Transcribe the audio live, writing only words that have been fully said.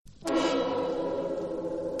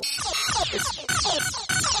It's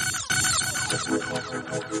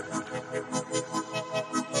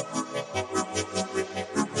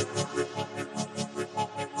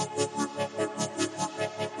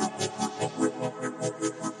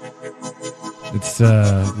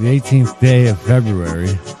the 18th day of February,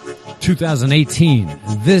 2018.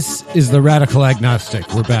 This is the Radical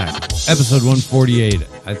Agnostic. We're back. Episode 148,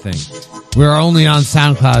 I think. We're only on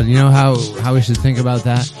SoundCloud. You know how we should think about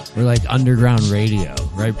that? We're like underground radio.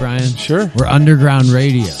 Right, Brian? Sure. We're underground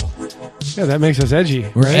radio. Yeah, that makes us edgy.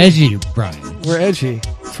 We're edgy, Brian. We're edgy.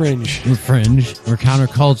 Fringe. We're fringe. We're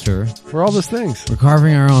counterculture. We're all those things. We're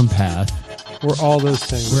carving our own path. We're all those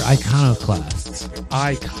things. We're iconoclasts.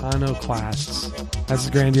 Iconoclasts. That's as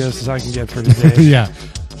grandiose as I can get for today. Yeah.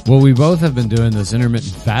 Well, we both have been doing this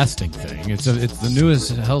intermittent fasting thing. It's the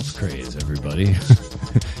newest health craze, everybody.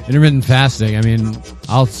 Intermittent fasting, I mean,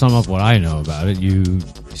 I'll sum up what I know about it. You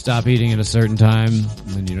stop eating at a certain time,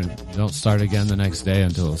 and you don't start again the next day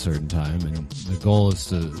until a certain time. And the goal is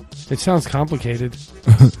to... It sounds complicated.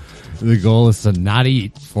 The goal is to not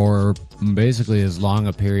eat for basically as long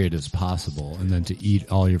a period as possible, and then to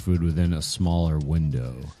eat all your food within a smaller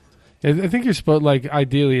window. I think you're supposed, like,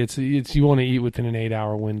 ideally, it's you want to eat within an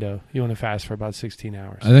 8-hour window. You want to fast for about 16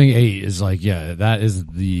 hours. I think 8 is like, yeah,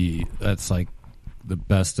 that's like the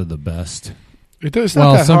best of the best. It's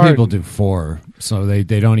not that some hard. people do 4, so they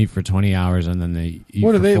don't eat for 20 hours and then they eat.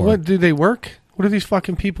 What do they work? What do these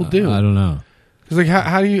fucking people do? I don't know. Because like,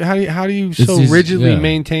 how do you so rigidly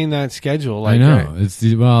maintain that schedule? Like, I know.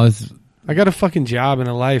 Right? I got a fucking job and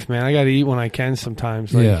a life, man. I got to eat when I can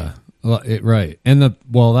sometimes. Like, yeah. Well, right. And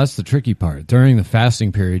that's the tricky part. During the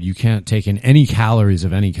fasting period, you can't take in any calories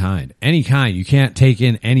of any kind. Any kind. You can't take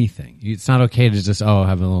in anything. It's not okay to just,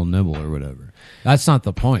 have a little nibble or whatever. That's not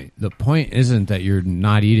the point. The point isn't that you're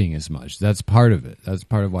not eating as much. That's part of it. That's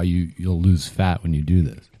part of why you'll lose fat when you do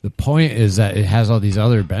this. The point is that it has all these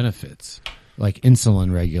other benefits, like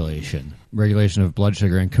insulin regulation of blood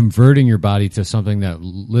sugar, and converting your body to something that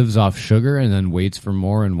lives off sugar and then waits for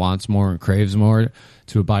more and wants more and craves more,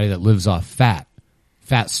 to a body that lives off fat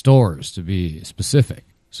stores, to be specific.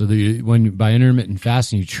 So by intermittent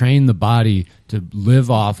fasting, you train the body to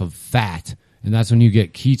live off of fat, and that's when you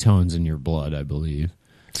get ketones in your blood, I believe.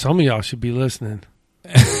 Some of y'all should be listening.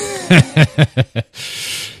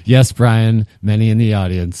 Yes, Brian, many in the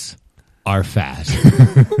audience are fat.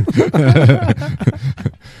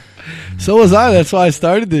 So was I. That's why I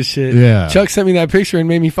started this shit. Yeah. Chuck sent me that picture and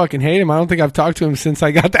made me fucking hate him. I don't think I've talked to him since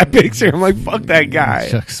I got that picture. I'm like, fuck that guy.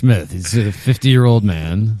 Chuck Smith. He's a 50-year-old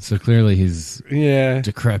man, so clearly he's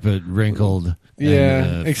decrepit, wrinkled. Yeah,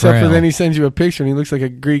 and, except frail. for then he sends you a picture and he looks like a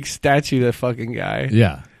Greek statue, that fucking guy.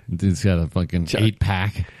 Yeah. Dude's got a fucking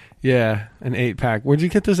 8-pack. Yeah, an 8-pack. Where'd you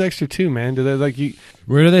get those extra 2, man? Do they like you?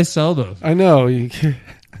 Where do they sell those? I know.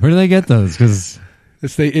 Where do they get those? Because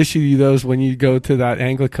they issue you those when you go to that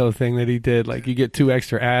Anglico thing that he did. Like, you get 2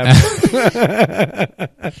 extra abs.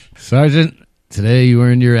 Sergeant, today you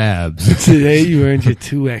earned your abs. Today you earned your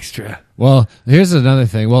 2 extra. Well, here's another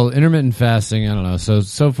thing. Well, intermittent fasting, I don't know.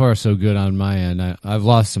 So far so good on my end. I've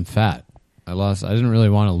lost some fat. I didn't really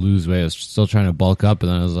want to lose weight. I was still trying to bulk up,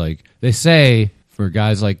 and then I was like, they say for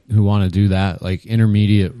guys like who want to do that, like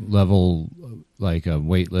intermediate level, like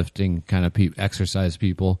weightlifting kind of exercise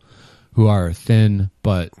people who are thin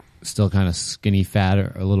but still kind of skinny fat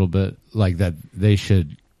or a little bit, like that, they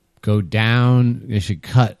should go down. They should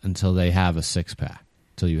cut until they have a 6-pack,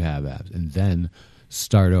 until you have abs, and then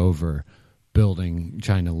start over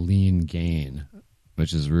trying to lean gain,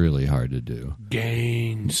 which is really hard to do.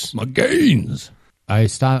 Gains. My gains. I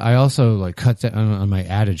also like cut down on my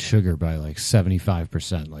added sugar by like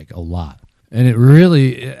 75%, like a lot. And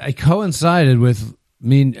it coincided with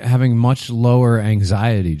me having much lower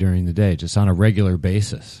anxiety during the day, just on a regular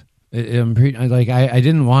basis. I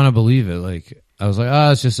didn't want to believe it. Like, I was like,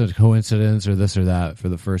 it's just a coincidence or this or that for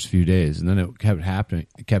the first few days. And then it kept happening.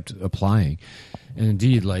 It kept applying. And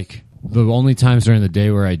indeed, like, the only times during the day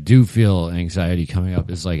where I do feel anxiety coming up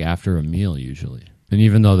is like after a meal usually. And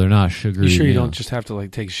even though they're not sugary You sure you meals, don't just have to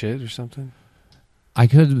like take shit or something?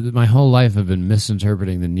 My whole life I've been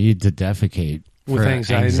misinterpreting the need to defecate with for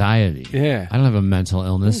anxiety. Yeah. I don't have a mental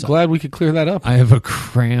illness. I'm glad we could clear that up. I have a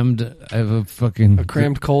crammed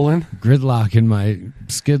colon? Gridlock in my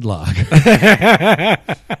skid lock.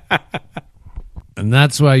 And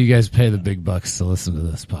that's why you guys pay the big bucks to listen to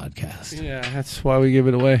this podcast. Yeah, that's why we give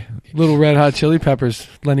it away. Little Red Hot Chili Peppers,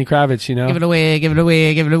 Lenny Kravitz, you know. Give it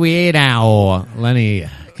away now. Lenny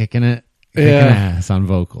kicking ass on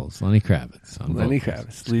vocals. Lenny Kravitz on Lenny vocals.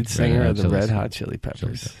 Kravitz, lead singer of the Red Hot Chili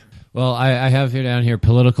Peppers. Well, I have down here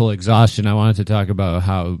political exhaustion. I wanted to talk about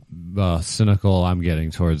how cynical I'm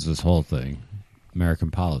getting towards this whole thing.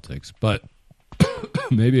 American politics, but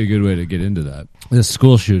maybe a good way to get into that. This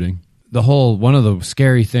school shooting. One of the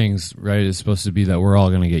scary things, right, is supposed to be that we're all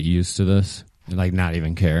going to get used to this and, like, not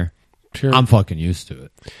even care. Sure. I'm fucking used to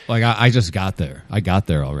it. Like, I just got there. I got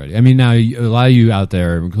there already. I mean, now, a lot of you out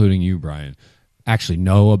there, including you, Brian, actually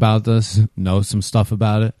know about this, know some stuff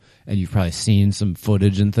about it, and you've probably seen some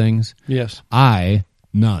footage and things. Yes.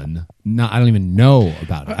 None. No, I don't even know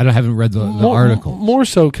about it. I haven't read the article. More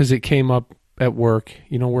so because it came up at work.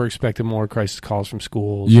 You know, we're expecting more crisis calls from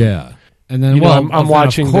schools. Yeah. And then, I'm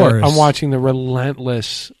watching the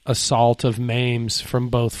relentless assault of memes from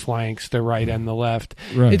both flanks, the right and the left.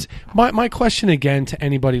 Right. It's my question again to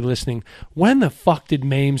anybody listening: when the fuck did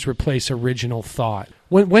memes replace original thought?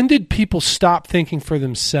 When did people stop thinking for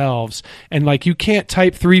themselves? And, like, you can't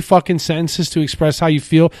type 3 fucking sentences to express how you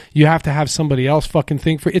feel. You have to have somebody else fucking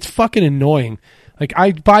think for. It's fucking annoying. Like,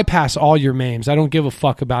 I bypass all your memes. I don't give a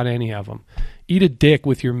fuck about any of them. Eat a dick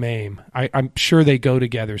with your meme. I'm sure they go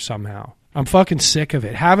together somehow. I'm fucking sick of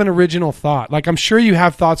it. Have an original thought. Like, I'm sure you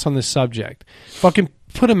have thoughts on this subject. Fucking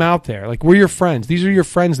put them out there. Like, we're your friends. These are your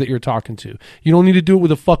friends that you're talking to. You don't need to do it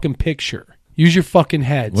with a fucking picture. Use your fucking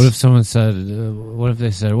heads. What if someone said, what if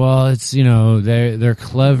they said, well, it's, you know, they're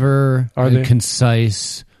clever,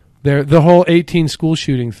 concise. They're the whole 18 school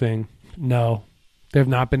shooting thing. No, there have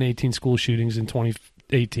not been 18 school shootings in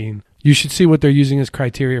 2018. You should see what they're using as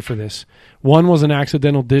criteria for this. One was an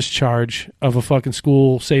accidental discharge of a fucking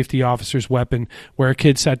school safety officer's weapon where a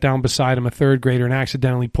kid sat down beside him, a third grader, and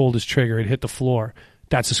accidentally pulled his trigger. It hit the floor.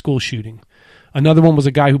 That's a school shooting. Another one was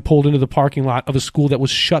a guy who pulled into the parking lot of a school that was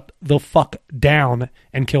shut the fuck down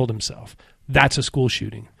and killed himself. That's a school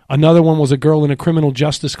shooting. Another one was a girl in a criminal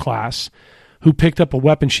justice class who picked up a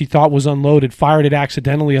weapon she thought was unloaded, fired it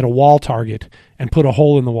accidentally at a wall target, and put a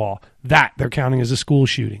hole in the wall. That they're counting as a school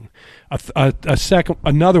shooting.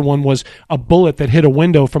 Another one was a bullet that hit a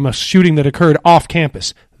window from a shooting that occurred off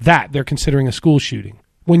campus. That they're considering a school shooting.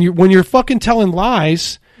 When you're fucking telling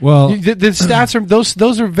lies, well, the stats are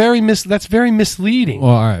those are that's very misleading. Well,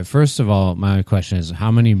 all right. First of all, my question is, how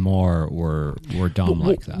many more were dumb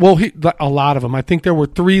like that? Well, a lot of them. I think there were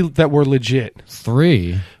 3 that were legit.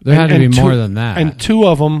 3? There had to be more than that. And 2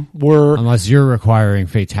 of them were, unless you're requiring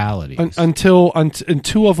fatalities. And 2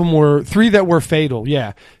 of them were 3 that were fatal.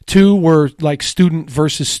 Yeah, 2 were like student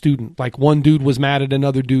versus student. Like, one dude was mad at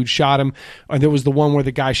another dude, shot him. And there was the one where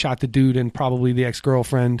the guy shot the dude and probably the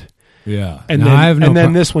ex-girlfriend. Yeah, and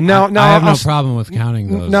then this one. Now I have no problem with counting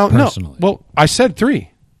those personally. No. Well, I said 3.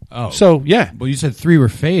 Oh, so yeah. Well, you said 3 were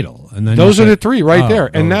fatal, and then those are the 3 right there,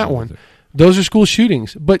 and that one. Those are school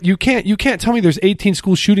shootings. But you can't tell me there's 18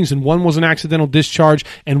 school shootings and one was an accidental discharge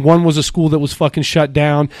and one was a school that was fucking shut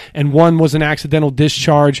down and one was an accidental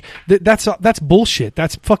discharge. That's bullshit.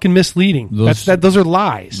 That's fucking misleading. Those are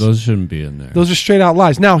lies. Those shouldn't be in there. Those are straight out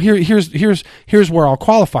lies. Now here's where I'll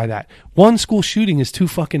qualify that. One school shooting is too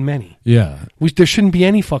fucking many. Yeah. There shouldn't be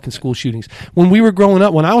any fucking school shootings. When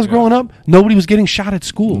I was growing up, nobody was getting shot at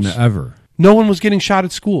schools. Ever. No one was getting shot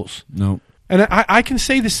at schools. No. And I can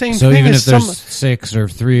say the same so thing. So even if there's 6 or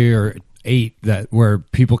 3 or 8 where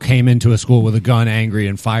people came into a school with a gun angry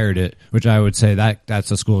and fired it, which I would say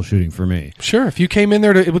that's a school shooting for me. Sure. If you came in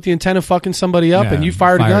there with the intent of fucking somebody up and you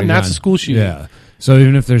fired a gun, that's a school shooting. Yeah. So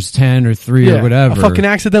even if there's 10 or 3 or whatever. A fucking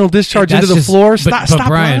accidental discharge into the floor. Stop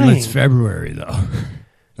Brian, lying. It's February, though.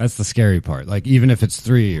 That's the scary part. Like, even if it's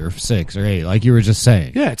 3 or 6 or 8, like you were just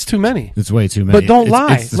saying. Yeah, it's too many. It's way too many. But don't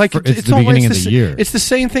lie. It's the beginning of the year. It's the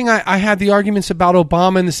same thing I had the arguments about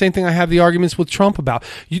Obama and the same thing I have the arguments with Trump about.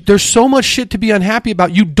 There's so much shit to be unhappy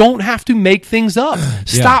about. You don't have to make things up.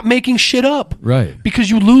 Stop making shit up. Right. Because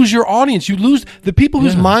you lose your audience. You lose the people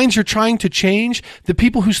whose minds you're trying to change, the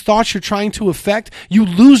people whose thoughts you're trying to affect. You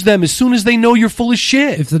lose them as soon as they know you're full of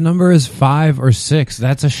shit. If the number is 5 or 6,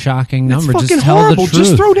 that's a shocking number. It's fucking just tell horrible. the truth.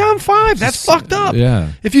 Just throw down 5. That's fucked up.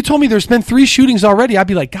 Yeah. If you told me there's been 3 shootings already, I'd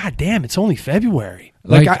be like, God damn, it's only February.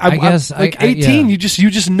 Like I guess 18. You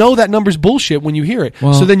just know that number's bullshit when you hear it.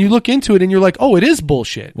 Well, so then you look into it and you're like, oh, it is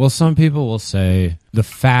bullshit. Well, some people will say the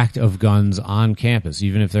fact of guns on campus,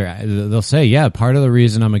 even if they'll say, yeah, part of the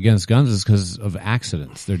reason I'm against guns is because of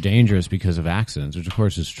accidents. They're dangerous because of accidents, which of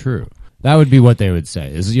course is true. That would be what they would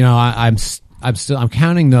say. Is I'm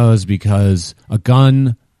counting those because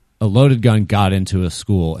a loaded gun got into a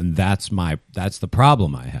school, and that's the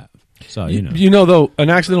problem I have. So though, an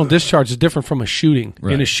accidental discharge is different from a shooting.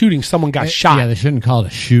 Right. In a shooting, someone got shot. Yeah, they shouldn't call it a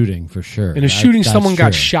shooting for sure. In a shooting, someone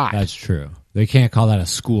got shot. That's true. They can't call that a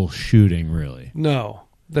school shooting, really. No,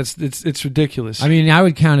 it's ridiculous. I mean, I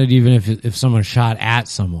would count it even if someone shot at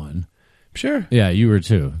someone. Sure. Yeah, you were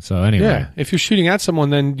too. So anyway, if you're shooting at someone,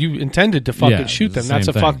 then you intended to fucking shoot them.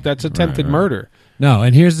 That's attempted murder. No,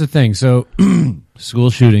 and here's the thing. So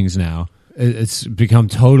school shootings now, it's become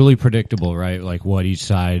totally predictable, right? Like what each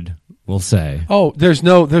side will say. Oh, there's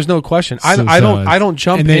no question. I don't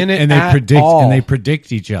jump in it and they at predict all. and they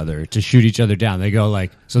predict each other to shoot each other down. They go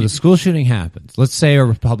like, so the school shooting happens. Let's say a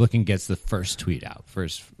Republican gets the first tweet out.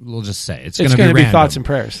 First, we'll just say it's going to be thoughts and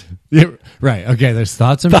prayers. Yeah, right. Okay. There's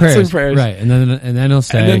thoughts and prayers. Right. And then he'll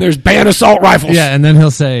say, and then there's ban assault rifles. Yeah. And then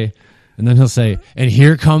he'll say, and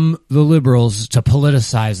here come the liberals to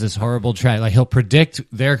politicize this horrible tragedy. Like he'll predict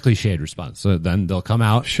their cliched response. So then they'll come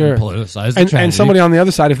out and politicize the tragedy. And somebody on the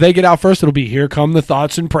other side, if they get out first, it'll be here come the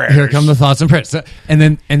thoughts and prayers. Here come the thoughts and prayers. So, and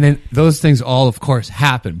then those things all, of course,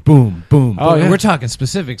 happen. Boom, boom, Oh, boom. yeah. And we're talking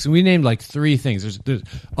specifics. And we named like 3 things. There's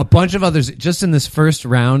a bunch of others just in this first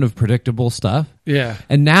round of predictable stuff. Yeah.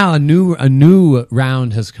 And now a new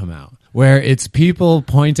round has come out where it's people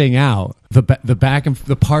pointing out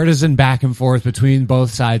the partisan back and forth between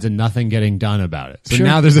both sides and nothing getting done about it. So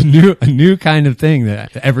now there's a new kind of thing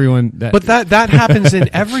that everyone but that happens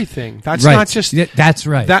in everything. That's right. not just that's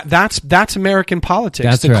right. That's American politics.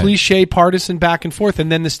 That's the right. cliche partisan back and forth,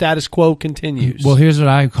 and then the status quo continues. Well, here's what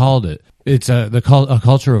I called it. It's a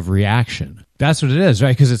culture of reaction. That's what it is,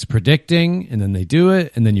 right? Because it's predicting, and then they do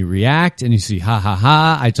it, and then you react, and you see, ha, ha,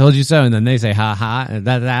 ha, I told you so, and then they say, ha, ha, and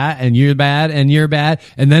that, and you're bad,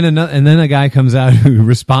 and then a guy comes out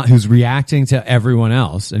who's reacting to everyone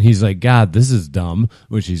else, and he's like, God, this is dumb,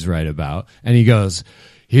 which he's right about, and he goes,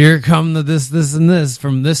 here come the this, and this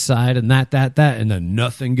from this side, and that, and then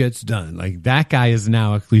nothing gets done. Like, that guy is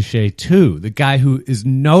now a cliche too. The guy who is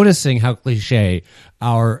noticing how cliche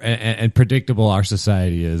and predictable our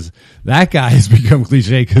society is, that guy has become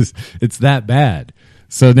cliche because it's that bad.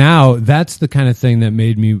 So now that's the kind of thing that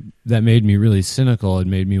made me really cynical and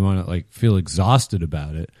made me want to like feel exhausted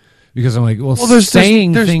about it. Because I'm like, there's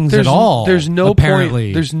things at all. There's no apparently.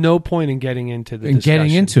 point. There's no point in getting into the discussion.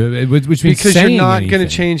 Getting into it, which means because you're not going to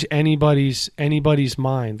change anybody's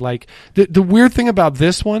mind. Like the weird thing about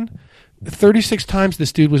this one, 36 times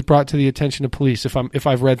this dude was brought to the attention of police. If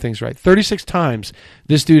I've read things right, 36 times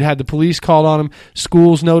this dude had the police called on him.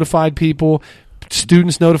 Schools notified people.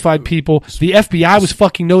 Students notified people. The FBI was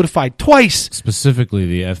fucking notified twice. Specifically,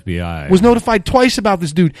 the FBI was notified twice about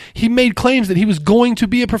this dude. He made claims that he was going to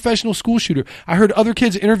be a professional school shooter. I heard other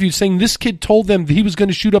kids interviewed saying this kid told them that he was going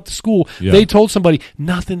to shoot up the school. Yeah. They told somebody.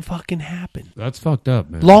 Nothing fucking happened. That's fucked up,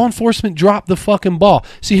 man. Law enforcement dropped the fucking ball.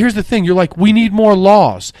 See, here's the thing. You're like, we need more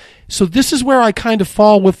laws. So this is where I kind of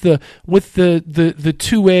fall with the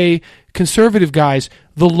 2A conservative guys.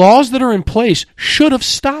 The laws that are in place should have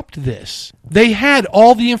stopped this. They had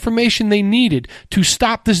all the information they needed to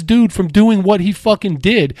stop this dude from doing what he fucking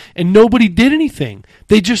did, and nobody did anything.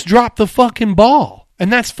 They just dropped the fucking ball.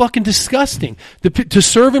 And that's fucking disgusting. To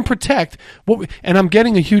serve and protect, and I'm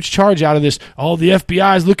getting a huge charge out of this. Oh, the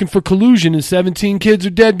FBI is looking for collusion and 17 kids are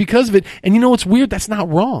dead because of it. And you know what's weird? That's not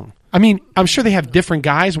wrong. I mean, I'm sure they have different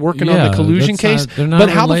guys working on the collusion case, but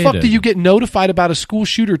how the fuck do you get notified about a school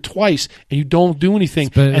shooter twice and you don't do anything,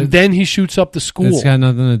 and then he shoots up the school? It's got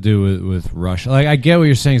nothing to do with Russia. Like, I get what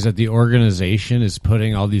you're saying is that the organization is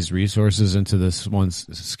putting all these resources into this one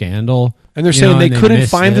scandal. And they're saying they couldn't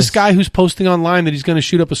find this guy who's posting online that he's going to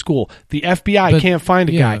shoot up a school. The FBI can't find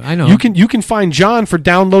a guy. I know. You can find John for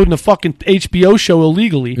downloading a fucking HBO show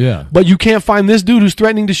illegally. Yeah. But you can't find this dude who's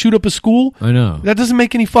threatening to shoot up a school. I know. That doesn't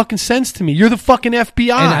make any fucking sense to me. You're the fucking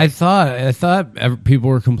FBI. And I thought people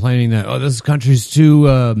were complaining that this country's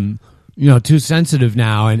too too sensitive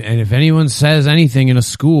now, and if anyone says anything in a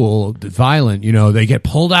school violent, they get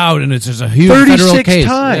pulled out, and it's just a huge federal case. 36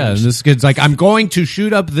 times. Yeah, and this kid's like, I'm going to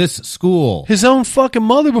shoot up this school. His own fucking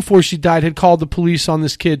mother, before she died, had called the police on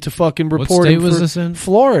this kid to fucking report him. What state was this in?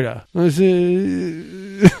 Florida.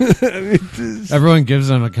 Everyone gives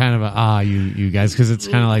them a kind of you guys, because it's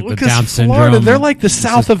kind of like the Down syndrome. Florida, they're like the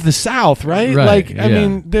South of the South, right? Like, I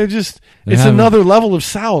mean, they're just. It's another level of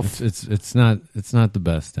South. It's not the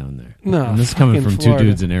best down there. No, and this is coming from Florida. Two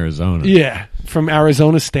dudes in Arizona. Yeah, from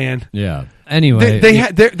Arizona Stan. Yeah. Anyway,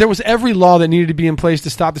 there was every law that needed to be in place to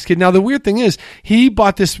stop this kid. Now the weird thing is, he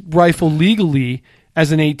bought this rifle legally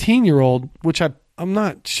as an 18-year-old, which I'm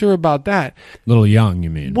not sure about that. Little young, you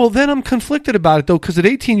mean? Well, then I'm conflicted about it though, because at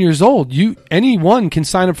 18 years old, anyone can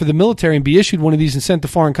sign up for the military and be issued one of these and sent to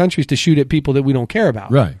foreign countries to shoot at people that we don't care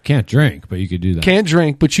about. Right? Can't drink, but you could do that. Can't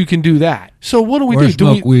drink, but you can do that. So what do we do?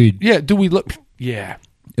 Smoke weed? Yeah. Do we look? Yeah.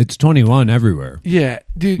 It's 21 everywhere. Yeah,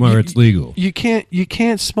 dude. Where it's legal. You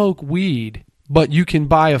can't smoke weed, but you can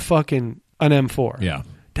buy an M4. Yeah.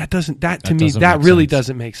 That really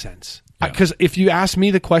doesn't make sense. Because if you ask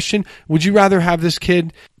me the question, would you rather have this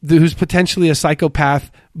kid who's potentially a psychopath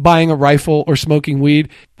buying a rifle or smoking weed?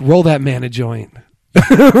 Roll that man a joint.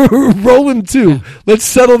 Rolling 2. Let's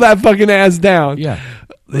settle that fucking ass down. Yeah.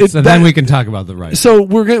 So then we can talk about the right. So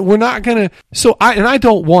we're not gonna. So I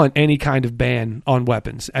don't want any kind of ban on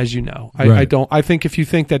weapons, as you know. I don't. I think if you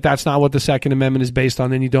think that that's not what the Second Amendment is based on,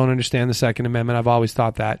 then you don't understand the Second Amendment. I've always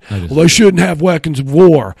thought that. They shouldn't have weapons of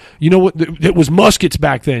war. You know what? It was muskets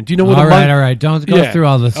back then. Do you know what? All right. Don't go through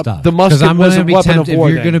all this stuff. The musket was a weapon of war.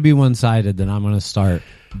 If you're going to be one-sided, then I'm going to start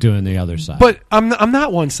doing the other side. But I'm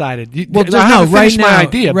not one-sided. Well, I haven't finished my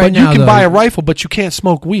idea. Right but you can buy a rifle, but you can't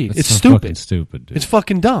smoke weed. It's stupid. Stupid. Dude. It's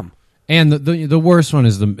fucking dumb. And the worst one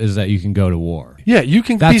is that you can go to war. Yeah, you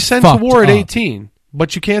can be sent to war at 18,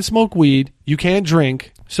 but you can't smoke weed. You can't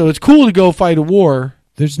drink. So it's cool to go fight a war.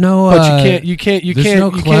 There's no, but you can't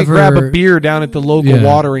grab a beer down at the local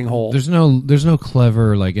watering hole. There's no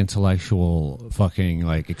clever like intellectual fucking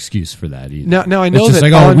like excuse for that either. Now I know it's just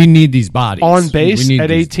that like we need these bodies on base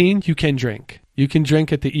at 18. You can drink. You can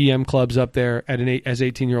drink at the EM clubs up there as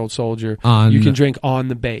 18-year-old soldier. You can drink on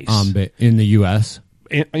the base in the U.S.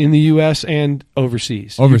 In the U.S. and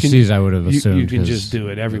overseas. I would have assumed. You can just do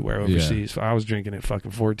it everywhere overseas. Yeah. I was drinking at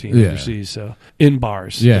fucking 14 overseas, so in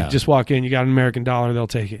bars. Yeah. Like, just walk in, you got an American dollar, they'll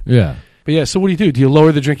take it. Yeah. But yeah, so what do? Do you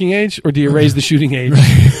lower the drinking age or do you raise the shooting age?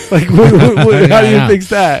 Like, how do you fix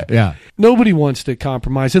that? Yeah. Nobody wants to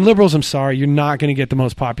compromise. And liberals, I'm sorry, you're not going to get the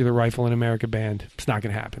most popular rifle in America banned. It's not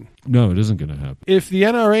going to happen. No, it isn't going to happen. If the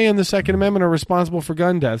NRA and the Second Amendment are responsible for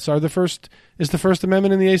gun deaths, is the First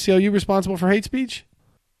Amendment and the ACLU responsible for hate speech?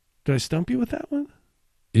 Did I stump you with that one?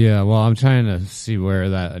 Yeah, well, I'm trying to see where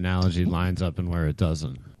that analogy lines up and where it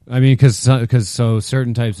doesn't. I mean, because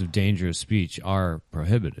certain types of dangerous speech are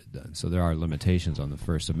prohibited then. So there are limitations on the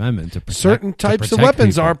First Amendment to protect certain types of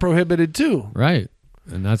weapons people. Are prohibited too. Right.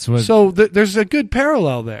 And that's what... So there's a good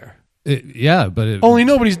parallel there. But... Only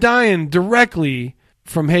nobody's dying directly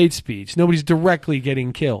from hate speech. Nobody's directly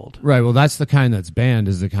getting killed. Right. Well, that's the kind that's banned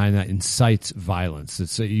is the kind that incites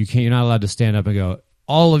violence. You're not allowed to stand up and go...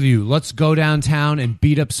 All of you, let's go downtown and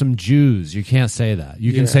beat up some Jews. You can't say that.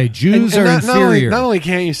 You can say Jews are inferior. Not only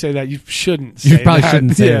can't you say that, you shouldn't say that. You probably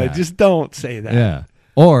shouldn't say that. Yeah, just don't say that. Yeah.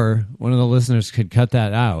 Or one of the listeners could cut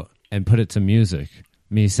that out and put it to music.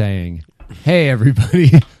 Me saying, hey,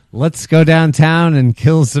 everybody, let's go downtown and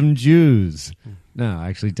kill some Jews. No,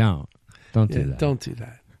 actually don't. Don't do that. Don't do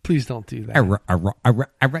that. Please don't do that.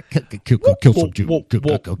 Kill some Jew.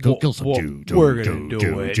 Kill some Jew. We're going to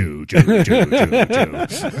do it.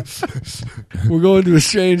 We're going to a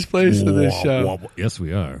strange place for this show. Yes,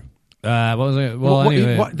 we are. What was it? Well,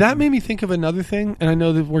 anyway. That made me think of another thing, and I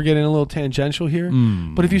know that we're getting a little tangential here,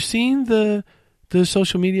 but have you seen the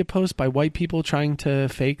social media posts by white people trying to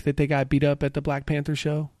fake that they got beat up at the Black Panther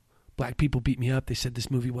show? Black people beat me up. They said this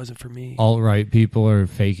movie wasn't for me. Alt-right people are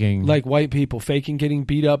faking. Like white people faking getting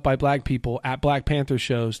beat up by black people at Black Panther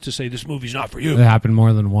shows to say this movie's not for you. It happened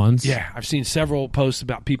more than once? Yeah. I've seen several posts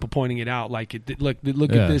about people pointing it out. Like, look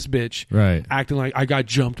at this bitch. Right. Acting like I got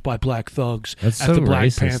jumped by black thugs at the Black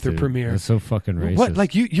racist, Panther premiere. That's so fucking racist. What?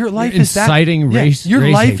 Like your life You're is that... inciting race Your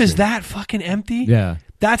race life hatred. is that fucking empty? Yeah.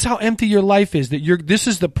 That's how empty your life is. This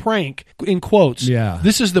is the prank, in quotes. Yeah.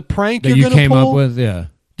 This is the prank that you're you going to pull. came up with, yeah.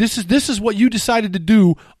 This is what you decided to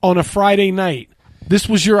do on a Friday night. This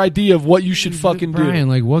was your idea of what you should fucking do. Brian,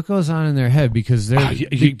 like what goes on in their head? Because they're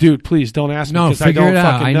dude, please don't ask me. No, figure it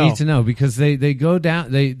out. I know. need to know because they go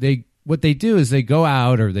down. They what they do is they go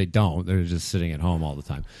out or they don't. They're just sitting at home all the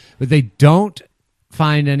time, but they don't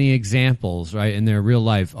find any examples right in their real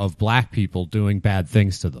life of black people doing bad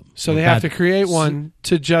things to them. So they have to create one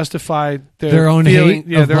to justify their own feeling,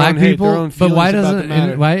 hate of their black own hate, people. their own But why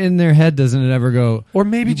doesn't why in their head doesn't it ever go? Or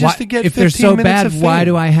maybe just to get if 15 they're so minutes bad, of fame. why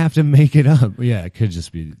do I have to make it up? Yeah, it could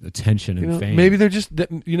just be attention and fame. Maybe they're just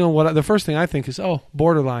you know what? The first thing I think is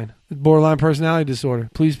borderline personality disorder.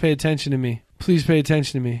 Please pay attention to me. Please pay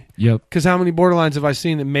attention to me. Yep. Because how many borderlines have I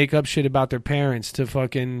seen that make up shit about their parents to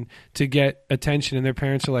get attention, and their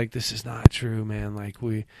parents are like, "This is not true, man." Like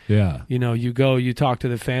you talk to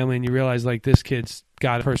the family and you realize like this kid's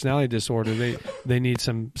got a personality disorder. They need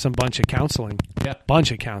some bunch of counseling. Yeah,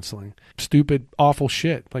 bunch of counseling. Stupid, awful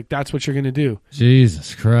shit. Like that's what you're gonna do.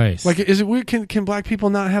 Jesus Christ. Like, is it weird? Can black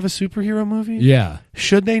people not have a superhero movie? Yeah.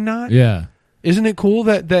 Should they not? Yeah. Isn't it cool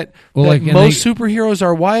that most superheroes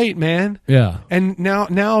are white, man? Yeah. And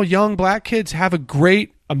now young black kids have a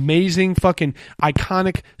great, amazing, fucking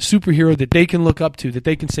iconic superhero that they can look up to, that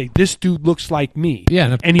they can say, this dude looks like me.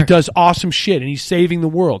 Yeah. And he does awesome shit, and he's saving the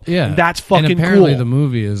world. Yeah. And that's fucking cool. And apparently the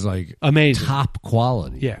movie is like amazing. Top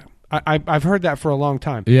quality. Yeah. I've heard that for a long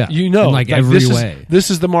time. Yeah. You know. In like every way.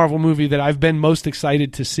 This is the Marvel movie that I've been most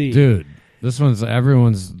excited to see. Dude. This one's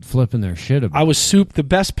everyone's flipping their shit about. The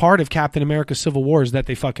best part of Captain America: Civil War is that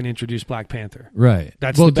they fucking introduced Black Panther. Right.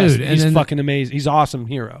 That's the best. Dude, He's fucking amazing. He's awesome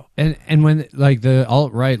hero. And when like the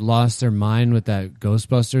alt-right lost their mind with that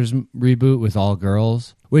Ghostbusters reboot with all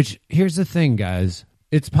girls, which here's the thing, guys.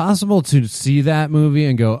 It's possible to see that movie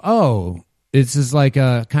and go, oh, this is like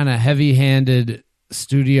a kind of heavy-handed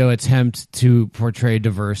studio attempt to portray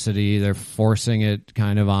diversity. They're forcing it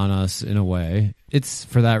kind of on us in a way. It's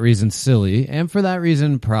for that reason silly, and for that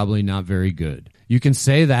reason probably not very good. You can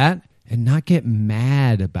say that and not get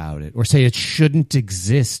mad about it, or say it shouldn't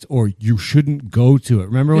exist, or you shouldn't go to it.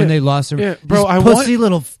 Remember when they lost their bro? I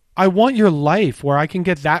I want your life where I can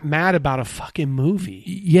get that mad about a fucking movie.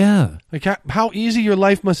 Yeah. Like how easy your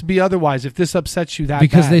life must be otherwise if this upsets you that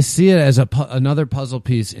because bad. they see it as another puzzle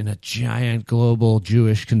piece in a giant global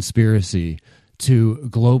Jewish conspiracy to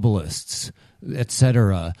globalists,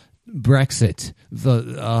 etc. Brexit,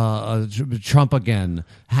 the Trump again,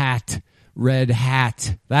 red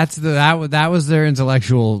hat. That was their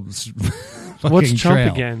intellectual What's Trump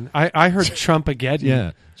trail. again? I heard Trumpageddon.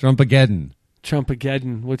 Yeah,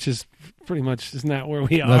 Trumpageddon, which is pretty much, isn't that where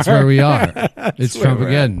we are? That's where we are. It's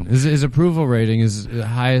Trumpageddon. His approval rating is the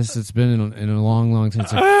highest it's been in a long time.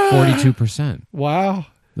 It's like 42%. Wow.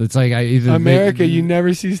 It's like America, you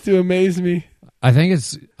never cease to amaze me. I think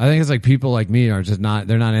it's like people like me are just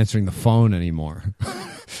they're not answering the phone anymore.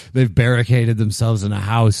 They've barricaded themselves in a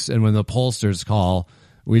house, and when the pollsters call,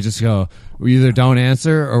 we just go, we either don't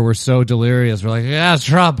answer or we're so delirious. We're like, yeah,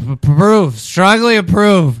 Trump, approve, strongly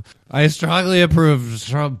approve. I strongly approve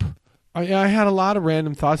Trump. I had a lot of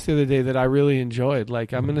random thoughts the other day that I really enjoyed.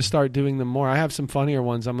 Like, I'm going to start doing them more. I have some funnier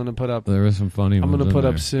ones I'm going to put up. There were some funny ones. I'm going to put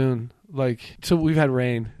up soon. Like, so we've had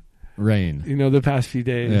rain. The past few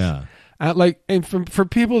days. Yeah. And for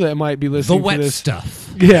people that might be listening the wet to this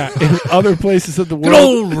stuff. Yeah, in other places of the world. Good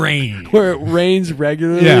old rain. Where it rains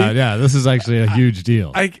regularly. Yeah, this is actually a huge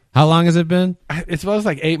deal. How long has it been? It was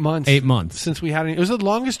like 8 months. 8 months. Since we had it. It was the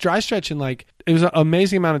longest dry stretch in it was an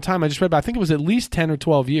amazing amount of time. I just read about, I think it was at least 10 or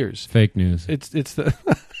 12 years. Fake news. It's the...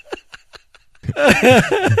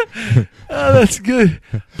 Oh, that's good.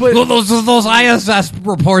 But those ISS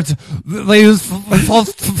reports, they use false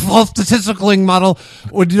statistical model.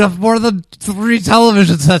 Would you have more than 3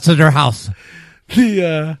 television sets in your house?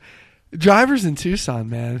 The drivers in Tucson,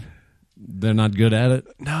 man, they're not good at it.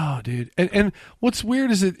 No, dude. And what's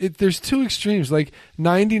weird is there's two extremes. Like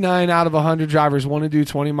 99 out of 100 drivers want to do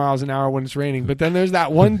 20 miles an hour when it's raining, but then there's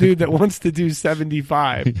that one dude that wants to do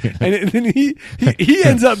 75, yeah. and then he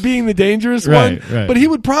ends up being the dangerous one. Right. But he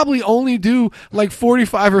would probably only do like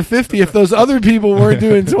 45 or 50 if those other people weren't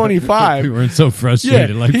doing 25. We weren't so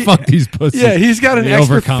frustrated. Yeah, fuck these pussies. Yeah, he's got an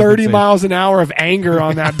extra 30 miles an hour of anger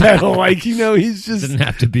on that pedal. He's just didn't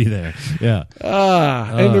have to be there. Yeah.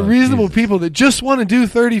 And the reasonable people that just want to do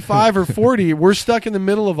 35 or 40, we're stuck in the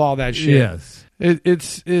middle of all that shit. Yes.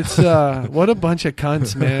 It's what a bunch of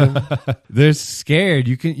cunts, man. They're scared.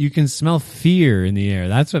 You can smell fear in the air.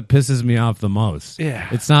 That's what pisses me off the most. Yeah.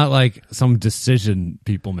 It's not like some decision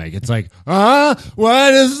people make. It's like,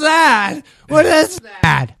 what is that? What is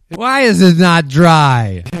that? Why is it not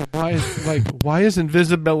dry? Why is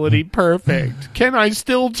invisibility perfect? Can I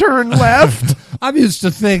still turn left? I'm used to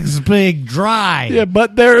things being dry. Yeah,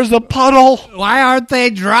 but there's a puddle. Why aren't they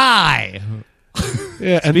dry?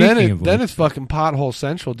 Yeah, and then it's fucking pothole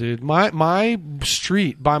central, dude. My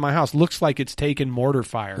street by my house looks like it's taken mortar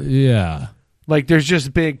fire. Yeah. Like there's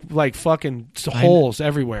just big fucking holes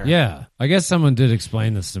everywhere. Yeah. I guess someone did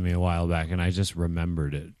explain this to me a while back and I just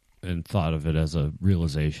remembered it and thought of it as a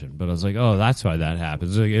realization. But I was like, oh, that's why that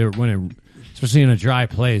happens. Especially in a dry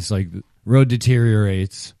place, like the road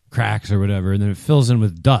deteriorates, cracks or whatever, and then it fills in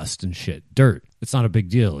with dust and shit, dirt. It's not a big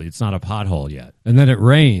deal. It's not a pothole yet. And then it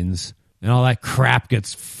rains and all that crap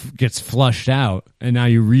gets flushed out, and now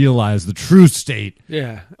you realize the true state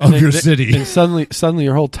of your city. And suddenly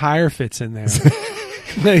your whole tire fits in there.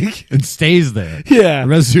 It stays there. Yeah. The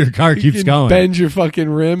rest of your car keeps going. Bend your fucking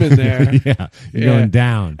rim in there. Yeah. You're going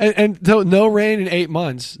down. And so no rain in 8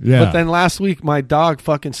 months. Yeah. But then last week, my dog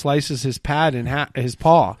fucking slices his pad in his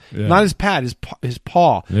paw. Yeah. Not his pad, his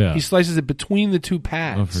paw. Yeah. He slices it between the two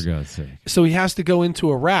pads. Oh, for God's sake. So he has to go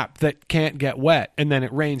into a wrap that can't get wet. And then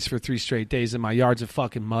it rains for 3 straight days, and my yard's a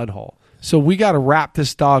fucking mud hole. So we got to wrap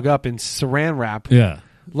this dog up in saran wrap. Yeah.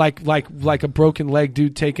 Like a broken leg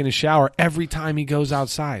dude taking a shower every time he goes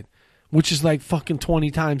outside, which is like fucking 20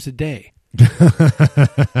 times a day.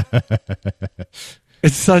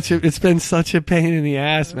 It's been such a pain in the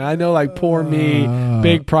ass, man. I know, like, poor me,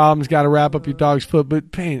 big problems, got to wrap up your dog's foot,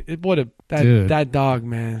 but pain. That dog,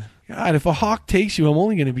 man. God, if a hawk takes you, I'm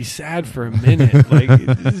only going to be sad for a minute. Like,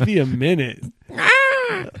 just be a minute.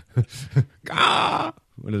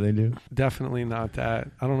 What do they do? Definitely not that.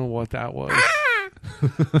 I don't know what that was.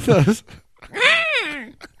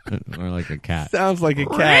 Or like a cat. Sounds like a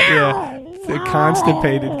cat, yeah. It's a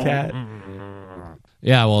constipated cat.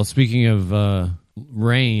 Yeah, well, speaking of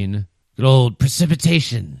rain, good old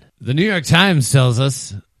precipitation. The New York Times tells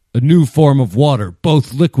us a new form of water,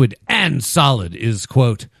 both liquid and solid, is,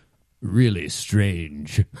 quote, really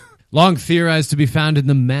strange. Long theorized to be found in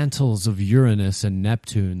the mantles of Uranus and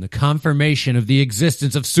Neptune, the confirmation of the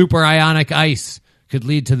existence of superionic ice could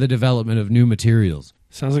lead to the development of new materials.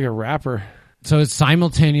 Sounds like a rapper. So it's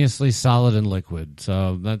simultaneously solid and liquid.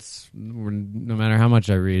 So that's, no matter how much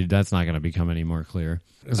I read, that's not going to become any more clear.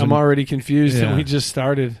 I'm already confused, Yeah. and we just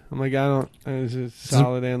started. I'm like, is it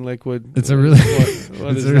solid and liquid? It's a really,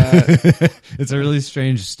 what is that? It's a really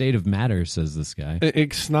strange state of matter, says this guy.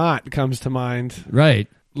 Snot comes to mind, Right.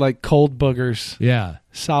 like cold boogers, Yeah.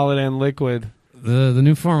 solid and liquid. The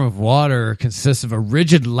new form of water consists of a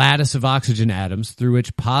rigid lattice of oxygen atoms through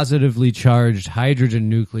which positively charged hydrogen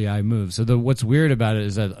nuclei move. So what's weird about it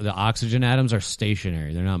is that the oxygen atoms are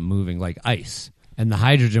stationary. They're not moving like ice. And the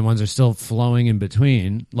hydrogen ones are still flowing in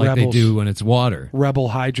between like Rebels. they do when it's water. Rebel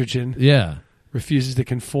hydrogen Yeah. refuses to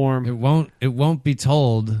conform It won't be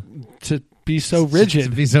told to be so rigid. to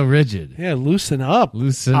be so rigid. Yeah, loosen up.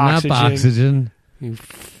 Loosen Oxygen. up, oxygen. You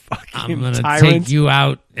fucking I'm going to tyrant. take you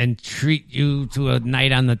out and treat you to a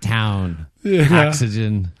night on the town. Yeah.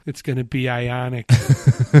 Oxygen. It's going to be ionic.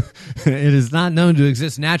 It is not known to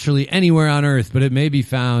exist naturally anywhere on Earth, but it may be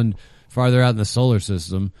found farther out in the solar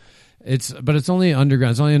system. But it's only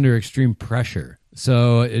underground. It's only under extreme pressure.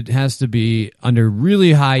 So it has to be under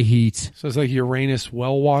really high heat. So it's like Uranus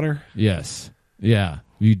well water. Yes. Yeah.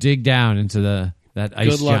 You dig down into that ice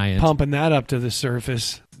Good luck giant. pumping that up to the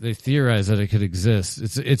surface. They theorize that it could exist.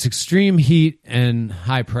 It's extreme heat and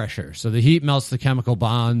high pressure. So the heat melts the chemical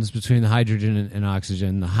bonds between the hydrogen and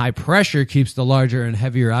oxygen. The high pressure keeps the larger and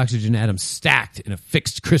heavier oxygen atoms stacked in a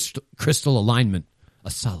fixed crystal alignment, a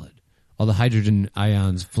solid. All the hydrogen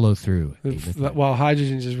ions flow through. While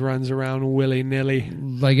hydrogen just runs around willy-nilly.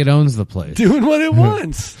 Like it owns the place. Doing what it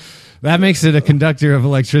wants. That makes it a conductor of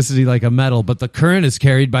electricity like a metal, but the current is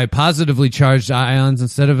carried by positively charged ions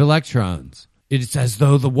instead of electrons. It's as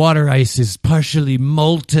though the water ice is partially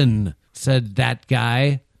molten, said that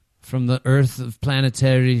guy from the Earth of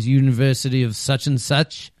Planetary University of such and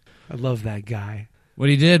such. I love that guy. What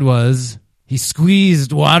he did was he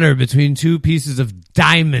squeezed water between two pieces of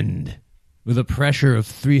diamond with a pressure of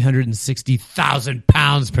 360,000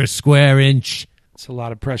 pounds per square inch. It's a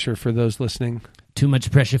lot of pressure for those listening. Too much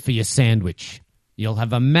pressure for your sandwich. You'll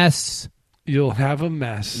have a mess. You'll have a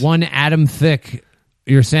mess. 1 atom thick.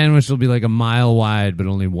 Your sandwich will be like a mile wide, but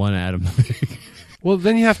only 1 atom thick. Well,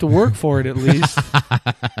 then you have to work for it at least.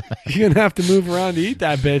 You're going to have to move around to eat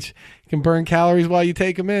that bitch. You can burn calories while you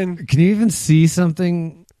take them in. Can you even see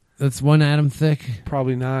something that's 1 atom thick?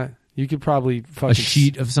 Probably not. You could probably fucking... A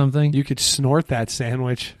sheet of something? You could snort that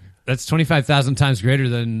sandwich. That's 25,000 times greater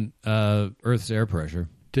than Earth's air pressure.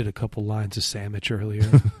 Did a couple lines of sandwich earlier.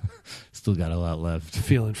 Still got a lot left.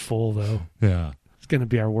 Feeling full, though. Yeah. It's going to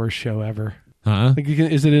be our worst show ever. Huh? Like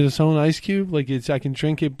is it its own ice cube? Like I can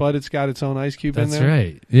drink it, but it's got its own ice cube in there? That's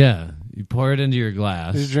right. Yeah. You pour it into your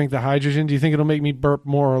glass. Just drink the hydrogen. Do you think it'll make me burp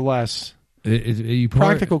more or less? You pour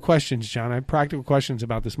Practical questions, John. I have practical questions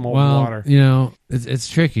about this molten well, water. You know, it's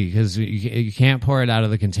tricky because you can't pour it out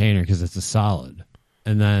of the container because it's a solid.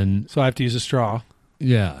 And then... So I have to use a straw.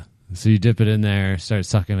 Yeah. So you dip it in there, start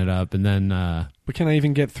sucking it up, and then... But can I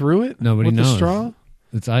even get through it? Nobody with knows. The straw?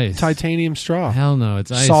 It's ice. Titanium straw. Hell no,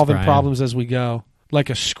 it's ice, Solving Brian. problems as we go. Like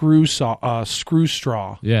a screw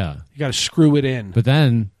straw. Yeah. You got to screw it in. But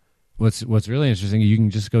then what's really interesting, you can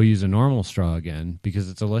just go use a normal straw again because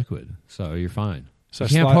it's a liquid. So you're fine. So you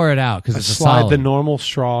can't pour it out because it's a slide solid. the normal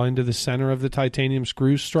straw into the center of the titanium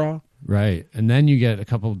screw straw. Right. And then you get a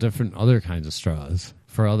couple different other kinds of straws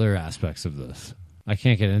for other aspects of this. I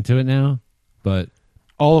can't get into it now, but...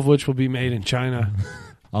 All of which will be made in China.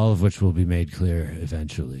 All of which will be made clear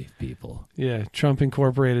eventually, people. Yeah, Trump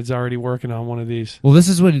Incorporated's already working on one of these. Well, this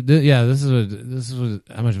is what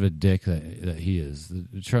how much of a dick that he is.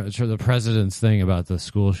 The president's thing about the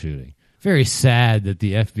school shooting. Very sad that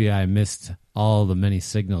the FBI missed all the many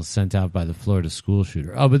signals sent out by the Florida school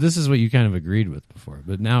shooter. Oh, but this is what you kind of agreed with before,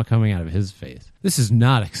 but now coming out of his face. This is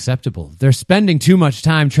not acceptable. They're spending too much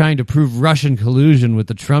time trying to prove Russian collusion with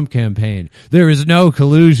the Trump campaign. There is no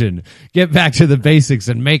collusion. Get back to the basics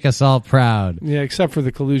and make us all proud. Yeah, except for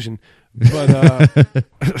the collusion. But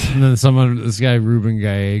And then this guy Ruben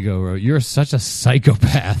Gallego wrote, "You're such a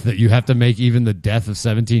psychopath that you have to make even the death of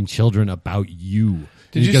 17 children about you.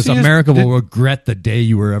 Because America will regret the day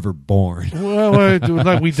you were ever born." Well,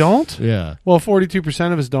 like we don't? Yeah. Well,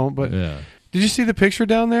 42% of us don't, but yeah. Did you see the picture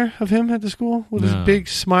down there of him at the school with his big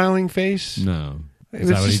smiling face? No.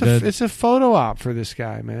 It's a photo op for this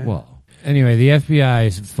guy, man. Well, anyway, the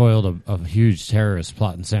FBI foiled a huge terrorist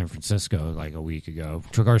plot in San Francisco like a week ago.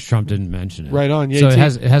 Of course, Trump didn't mention it. Right on. Yeah, so it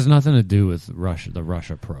has nothing to do with the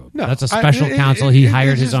Russia probe. No, that's a special counsel. He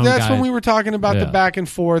hired his own guy. That's when we were talking about the back and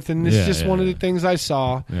forth, and it's just one of the things I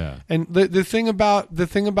saw. Yeah. And the thing about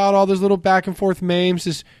all those little back and forth memes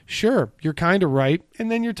is, sure, you're kind of right, and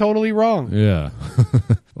then you're totally wrong. Yeah.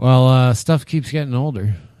 Well, stuff keeps getting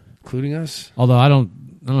older, including us. Although I don't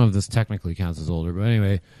know if this technically counts as older, but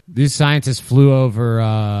anyway, these scientists flew over.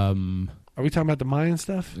 Are we talking about the Mayan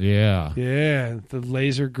stuff? Yeah. Yeah, the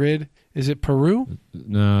laser grid. Is it Peru?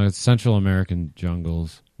 No, it's Central American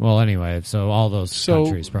jungles. Well, anyway, so all those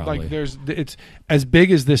countries probably. Like it's as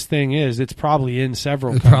big as this thing is, it's probably in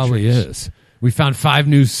several countries. It probably is. We found 5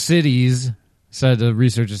 new cities, said the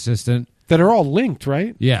research assistant. That are all linked,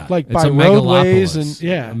 right? Yeah, like by roadways and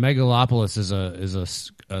a megalopolis is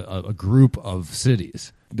a group of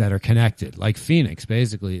cities that are connected. Like Phoenix,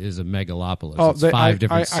 basically, is a megalopolis. Oh, it's 5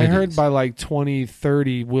 different cities. I heard by like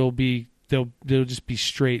 2030 they'll just be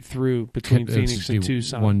straight through between Phoenix and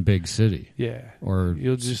Tucson. One big city. Yeah, or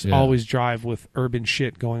you'll just always drive with urban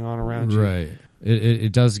shit going on around you. Right.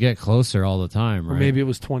 It does get closer all the time, right? Or maybe it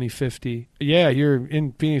was 2050. Yeah, you're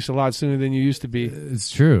in Phoenix a lot sooner than you used to be. It's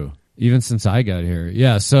true. Even since I got here.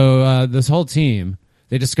 Yeah, so this whole team,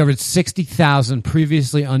 they discovered 60,000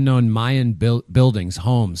 previously unknown Mayan buildings,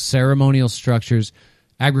 homes, ceremonial structures,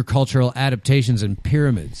 agricultural adaptations, and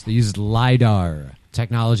pyramids. They used LiDAR,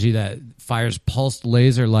 technology that fires pulsed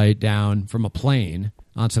laser light down from a plane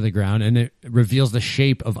onto the ground, and it reveals the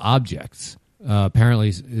shape of objects. Apparently,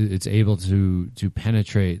 it's able to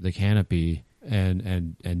penetrate the canopy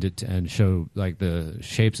and show like the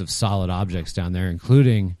shapes of solid objects down there,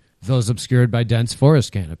 including those obscured by dense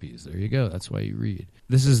forest canopies. There you go. That's why you read.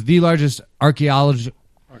 This is the largest archaeological.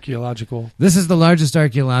 This is the largest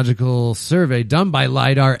archaeological survey done by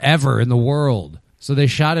LiDAR ever in the world. So they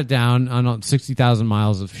shot it down on 60,000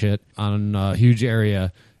 miles of shit on a huge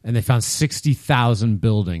area, and they found 60,000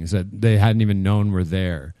 buildings that they hadn't even known were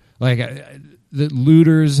there. Like the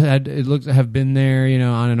looters have been there,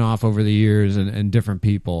 on and off over the years, and different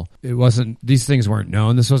people. These things weren't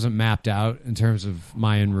known. This wasn't mapped out in terms of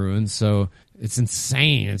Mayan ruins. So it's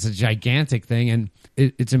insane. It's a gigantic thing. And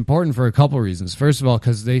it's important for a couple reasons. First of all,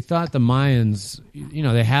 because they thought the Mayans,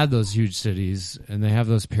 they had those huge cities and they have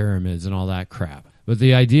those pyramids and all that crap. But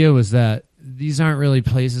the idea was that these aren't really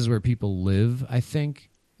places where people live, I think.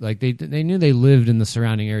 Like they knew they lived in the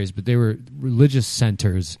surrounding areas, but they were religious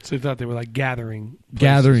centers. So they thought they were like gathering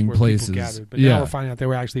places. Gathered. But now we're finding out they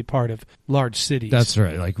were actually part of large cities. That's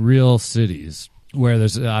right, like real cities where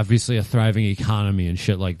there's obviously a thriving economy and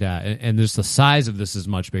shit like that. And there's the size of this is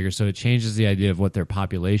much bigger, so it changes the idea of what their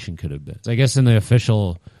population could have been. So I guess in the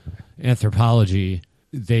official anthropology,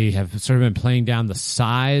 they have sort of been playing down the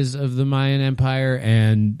size of the Mayan Empire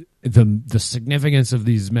and the significance of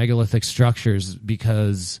these megalithic structures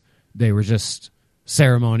because they were just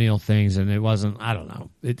ceremonial things, and it wasn't. I don't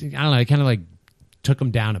know. It kind of like took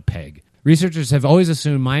them down a peg. Researchers have always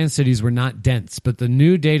assumed Mayan cities were not dense, but the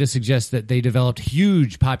new data suggests that they developed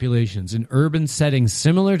huge populations in urban settings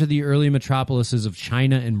similar to the early metropolises of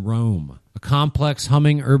China and Rome. A complex,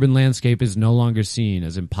 humming urban landscape is no longer seen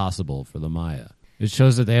as impossible for the Maya. It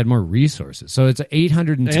shows that they had more resources. So it's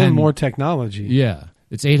 810... And more technology. Yeah.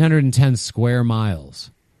 It's 810 square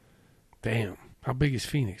miles. Damn. How big is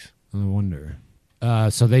Phoenix? I wonder.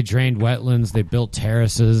 So they drained wetlands. They built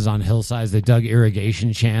terraces on hillsides. They dug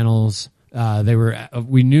irrigation channels.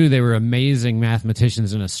 We knew they were amazing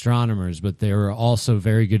mathematicians and astronomers, but they were also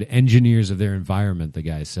very good engineers of their environment, the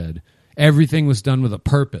guy said. Everything was done with a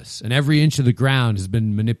purpose, and every inch of the ground has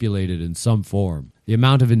been manipulated in some form. The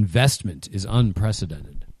amount of investment is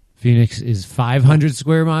unprecedented. Phoenix is 500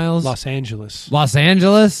 square miles. Los Angeles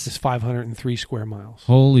is 503 square miles.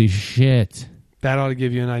 Holy shit. That ought to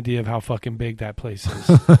give you an idea of how fucking big that place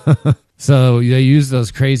is. So they use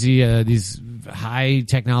those crazy, these high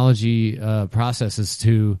technology processes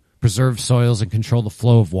to preserve soils and control the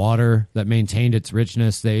flow of water that maintained its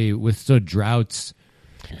richness. They withstood droughts.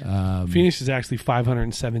 Phoenix is actually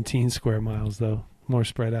 517 square miles, though. More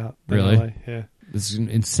spread out. Really? LA. Yeah. This is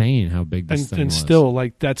insane how big this thing was. And still,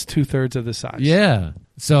 like, that's 2/3 of the size. Yeah.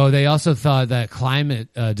 So they also thought that climate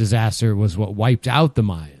disaster was what wiped out the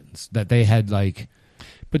Mayans. That they had, like...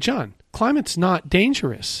 But, John, climate's not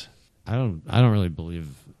dangerous. I don't really believe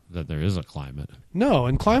that there is a climate. No,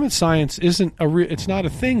 and climate science isn't it's not a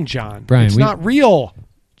thing, John. Brian, it's not real.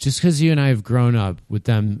 Just because you and I have grown up with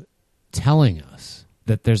them telling us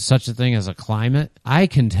that there's such a thing as a climate, I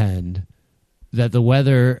contend that the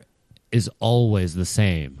weather is always the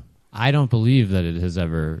same. I don't believe that it has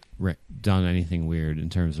ever done anything weird in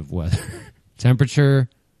terms of weather. Temperature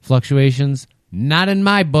fluctuations, not in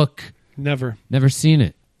my book. Never seen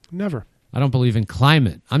it. Never. I don't believe in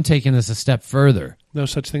climate. I'm taking this a step further. No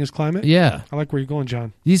such thing as climate? Yeah. I like where you're going,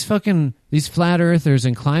 John. These flat earthers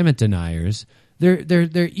and climate deniers,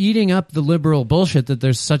 they're eating up the liberal bullshit that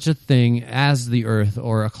there's such a thing as the earth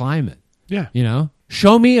or a climate. Yeah. You know?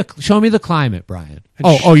 Show me the climate, Brian.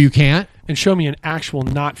 Oh, you can't? And show me an actual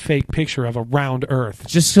not fake picture of a round earth.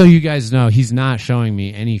 Just so you guys know, he's not showing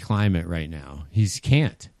me any climate right now. He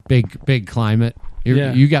can't. Big climate.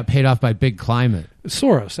 You got paid off by big climate.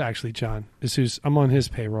 Soros, actually, John. I'm on his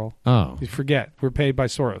payroll. Oh. You forget. We're paid by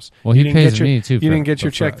Soros. Well, he pays me, too. You didn't get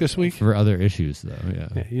your check this week? For other issues, though, yeah.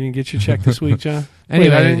 You didn't get your check this week, John?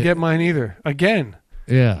 Anyway, Wait, I didn't get mine either. Again.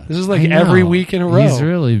 Yeah. This is like every week in a row. He's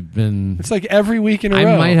really been... It's like every week in a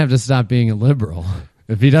row. I might have to stop being a liberal.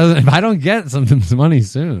 If I don't get some money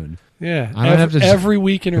soon. Yeah. I have to every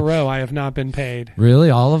week in a row, I have not been paid.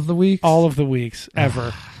 Really? All of the weeks? All of the weeks,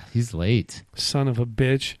 ever. He's late. Son of a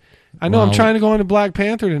bitch. I know. I'm trying to go into Black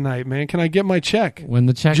Panther tonight, man. Can I get my check? When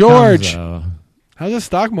the check George, comes, how's the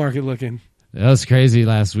stock market looking? That was crazy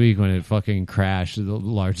last week when it fucking crashed. The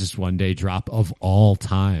largest one-day drop of all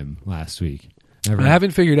time last week. I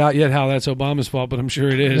haven't figured out yet how that's Obama's fault, but I'm sure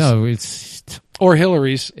it is. No, it's... Or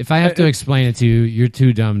Hillary's. If I have to explain it to you, you're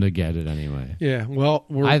too dumb to get it anyway. Yeah, well,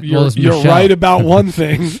 you're right about one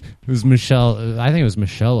thing. It was Michelle. I think it was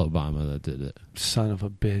Michelle Obama that did it. Son of a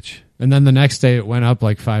bitch. And then the next day it went up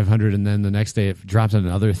like 500, and then the next day it dropped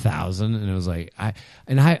another 1,000, and it was like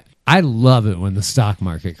I love it when the stock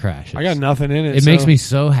market crashes. I got nothing in it. It makes me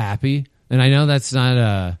so happy, and I know that's not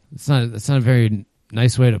a very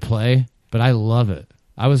nice way to play, but I love it.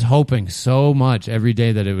 I was hoping so much every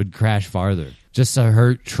day that it would crash farther, just to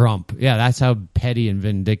hurt Trump. Yeah, that's how petty and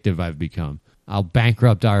vindictive I've become. I'll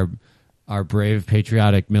bankrupt our brave,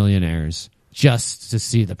 patriotic millionaires just to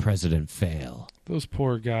see the president fail. Those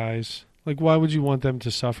poor guys. Like, why would you want them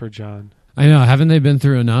to suffer, John? I know. Haven't they been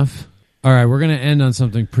through enough? All right, we're going to end on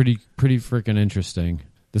something pretty freaking interesting.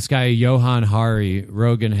 This guy, Johan Hari,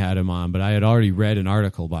 Rogan had him on, but I had already read an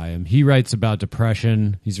article by him. He writes about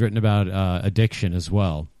depression. He's written about addiction as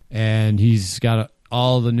well. And he's got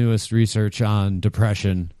all the newest research on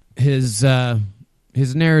depression. His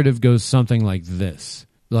narrative goes something like this.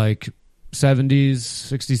 Like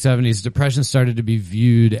 60s, 70s, depression started to be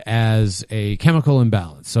viewed as a chemical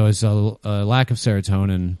imbalance. So it's a lack of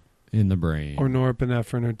serotonin in the brain. Or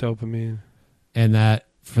norepinephrine or dopamine. And that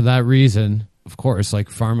for that reason... Of course, like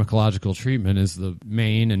pharmacological treatment is the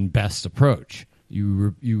main and best approach.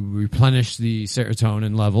 You replenish the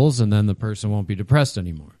serotonin levels, and then the person won't be depressed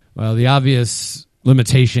anymore. Well, the obvious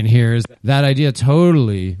limitation here is that idea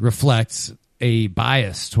totally reflects a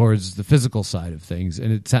bias towards the physical side of things,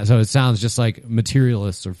 and so it sounds just like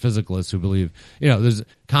materialists or physicalists who believe, there's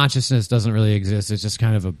consciousness doesn't really exist. It's just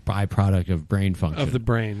kind of a byproduct of brain function of the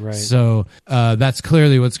brain, right? So that's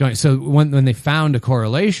clearly what's going. So when they found a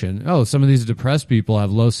correlation, some of these depressed people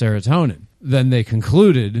have low serotonin. Then they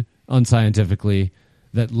concluded unscientifically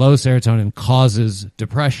that low serotonin causes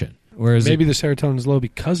depression. Whereas maybe the serotonin is low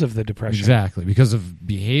because of the depression. Exactly, because of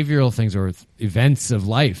behavioral things or events of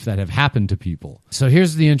life that have happened to people. So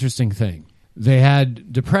here's the interesting thing. They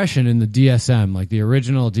had depression in the DSM, like the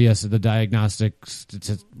original the diagnostic,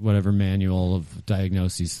 whatever manual of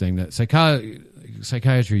diagnoses thing that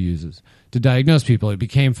psychiatry uses to diagnose people. It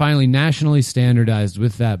became finally nationally standardized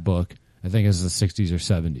with that book. I think it was the 60s or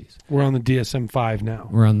 70s. We're on the DSM-5 now.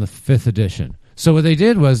 We're on the 5th edition. So what they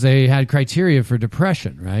did was they had criteria for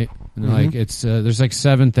depression, right? And like there's like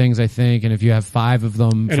 7 things, I think, and if you have 5 of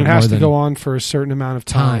them, and it has to go on for a certain amount of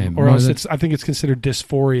time, or else I think it's considered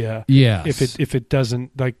dysphoria. Yeah. If it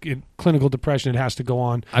doesn't, like in clinical depression, it has to go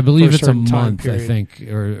on. I believe it's a month, period. I think,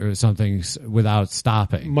 or something without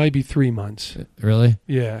stopping. Might be 3 months. Really?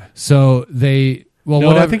 Yeah. So they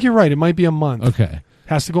I think you're right. It might be a month. Okay.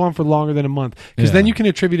 Has to go on for longer than a month because then you can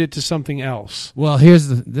attribute it to something else. Well,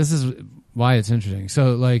 this is why it's interesting.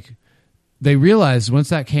 So like they realized once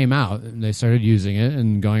that came out, and they started using it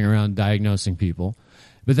and going around diagnosing people.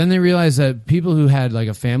 But then they realized that people who had like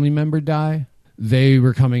a family member die, they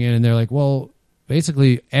were coming in and they're like, well,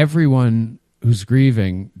 basically everyone who's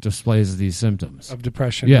grieving displays these symptoms of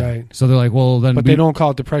depression. Yeah. Right. So they're like, well, then, but they don't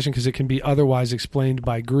call it depression because it can be otherwise explained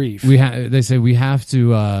by grief. They say we have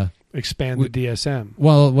to expand the DSM.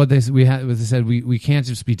 Well, what they said, we can't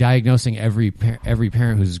just be diagnosing every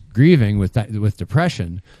parent who's grieving with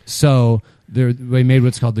depression. So they made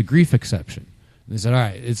what's called the grief exception. They said, all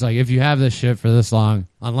right, it's like if you have this shit for this long,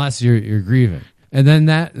 unless you're grieving, and then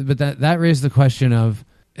that raised the question of,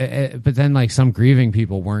 but then like some grieving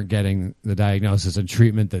people weren't getting the diagnosis and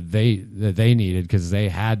treatment that they needed because they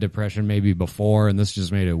had depression maybe before, and this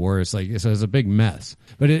just made it worse. Like, so it's a big mess.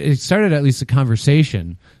 But it started at least a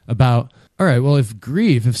conversation about, all right, well,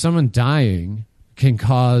 if someone dying can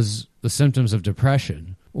cause the symptoms of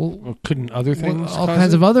depression, well, couldn't other things all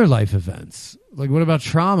kinds of other life events? Like, what about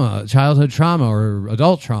trauma, childhood trauma, or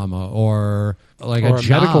adult trauma, or like a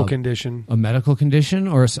medical condition, a medical condition,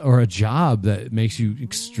 or a job that makes you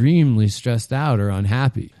extremely stressed out or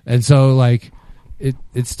unhappy? And so, like,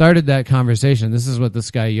 it started that conversation. This is what this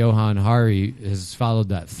guy Johan Hari has followed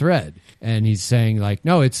that thread, and he's saying like,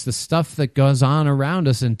 no, it's the stuff that goes on around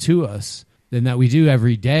us and to us, and that we do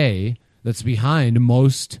every day that's behind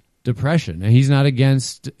most depression. And he's not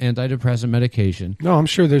against antidepressant medication. No, I'm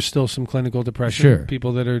sure there's still some clinical depression. Sure.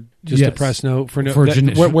 People that are just depressed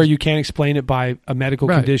where you can't explain it by a medical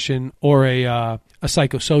condition or a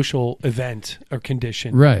psychosocial event or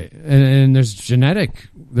condition. Right. And there's genetic,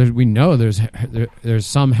 we know there's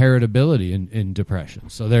some heritability in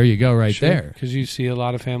depression. So there you go there. Because you see a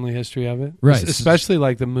lot of family history of it. Right. Especially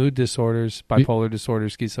like the mood disorders, bipolar disorder,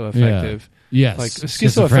 schizoaffective. Yeah. Yes. Like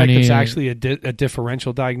schizoaffective is actually a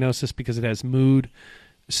differential diagnosis because it has mood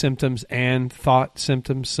symptoms and thought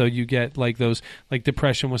symptoms. So you get like those, like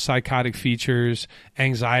depression with psychotic features,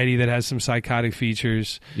 anxiety that has some psychotic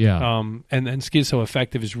features. Yeah. And then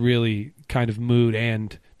schizoaffective is really kind of mood,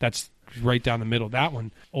 and that's right down the middle. That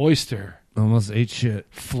one, oyster. Almost ate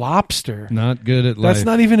shit. Flopster. Not good at life. That's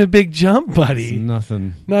not even a big jump, buddy. It's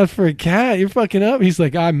nothing. Not for a cat. You're fucking up. He's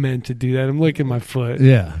like, I meant to do that. I'm licking my foot.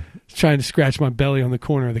 Yeah. Trying to scratch my belly on the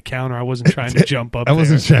corner of the counter. I wasn't trying to jump up there. I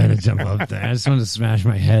wasn't trying to jump up there. I just wanted to smash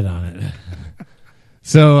my head on it.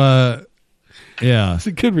 So, yeah. It's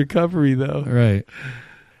a good recovery, though. Right.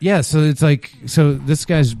 Yeah, so it's like, so this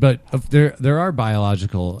guy's, but there are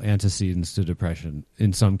biological antecedents to depression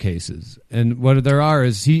in some cases. And what there are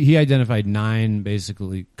is he identified 9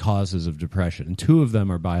 basically causes of depression, and 2 of them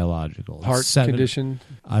are biological. Heart 7, condition?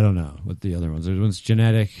 I don't know what the other ones are. One's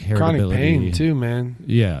genetic, heritability. Chronic pain, too, man.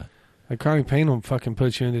 Yeah. Like chronic pain will fucking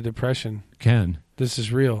put you into depression. Can. This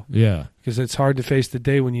is real. Yeah. Because it's hard to face the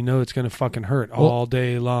day when you know it's going to fucking hurt all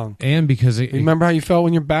day long. And because remember how you felt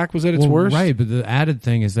when your back was at its worst? Right, but the added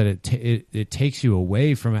thing is that it takes you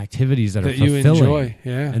away from activities that are you fulfilling. Enjoy.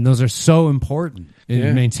 Yeah. And those are so important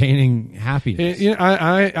in maintaining happiness.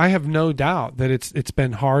 I have no doubt that it's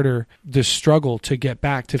been harder, this struggle to get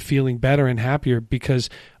back to feeling better and happier because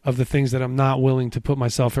of the things that I'm not willing to put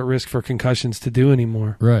myself at risk for concussions to do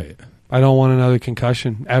anymore. Right. I don't want another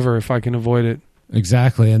concussion ever if I can avoid it.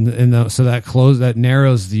 Exactly, so that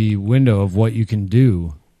narrows the window of what you can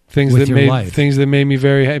do things with that your life. Things that made me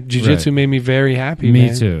very happy. Jiu-jitsu made me very happy. Me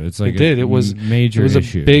man. too. It's like it was major. It was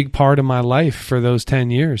issue. A big part of my life for those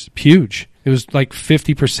 10 years. Huge. It was like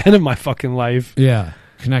 50% of my fucking life. Yeah.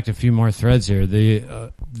 Connect a few more threads here.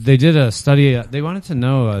 They did a study. They wanted to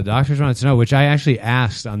know. Doctors wanted to know, which I actually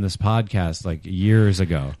asked on this podcast like years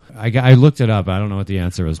ago. I looked it up. I don't know what the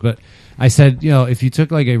answer was, but I said, if you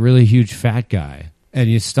took like a really huge fat guy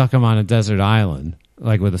and you stuck him on a desert island,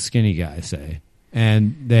 like with a skinny guy, say,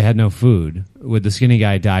 and they had no food, would the skinny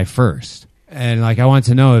guy die first? And like, I want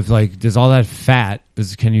to know if like, does all that fat,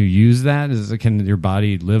 can you use that? Can your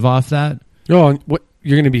body live off that? Oh, what?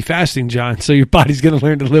 You're going to be fasting, John, so your body's going to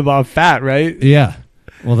learn to live off fat, right? Yeah.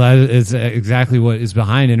 Well, that is exactly what is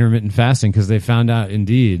behind intermittent fasting, because they found out,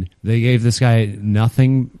 indeed, they gave this guy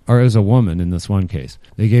nothing, or it was a woman in this one case.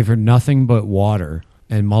 They gave her nothing but water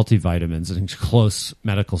and multivitamins and close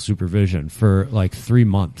medical supervision for like 3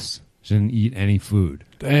 months. She didn't eat any food.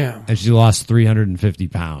 Damn. And she lost 350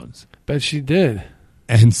 pounds. Bet she did.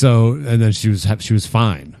 And then she was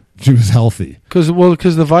fine. She was healthy. Because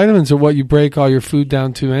the vitamins are what you break all your food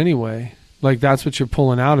down to anyway. Like, that's what you're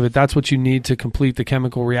pulling out of it. That's what you need to complete the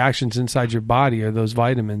chemical reactions inside your body are those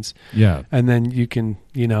vitamins. Yeah. And then you can,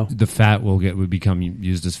 the fat would become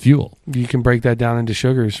used as fuel. You can break that down into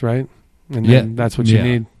sugars, right? And then that's what you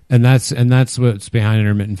need. And that's what's behind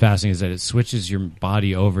intermittent fasting, is that it switches your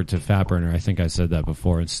body over to fat burner. I think I said that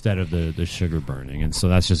before, instead of the sugar burning. And so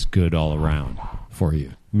that's just good all around for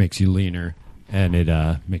you. Makes you leaner. And it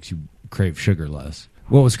makes you crave sugar less.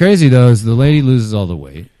 What was crazy, though, is the lady loses all the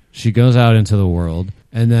weight. She goes out into the world,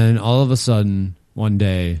 and then all of a sudden, one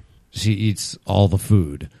day, she eats all the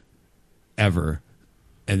food ever,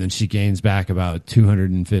 and then she gains back about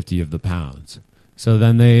 250 of the pounds. So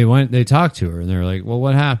then they talked to her, and they were like, well,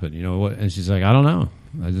 what happened? You know what? And she's like, I don't know.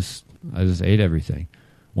 I just ate everything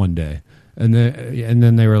one day. And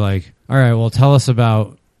then they were like, all right, well, tell us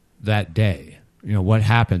about that day. You know, what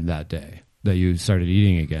happened that day that you started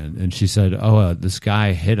eating again? And she said, this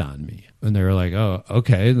guy hit on me. And they were like, oh,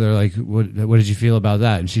 okay. They're like, what did you feel about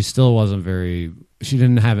that? And she still wasn't she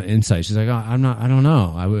didn't have an insight. She's like, oh, I don't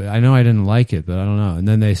know. I know I didn't like it, but I don't know. And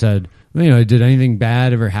then they said, you know, did anything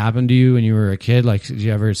bad ever happen to you when you were a kid? Like, did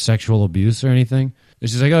you ever sexual abuse or anything? And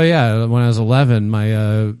she's like, oh yeah, when I was 11,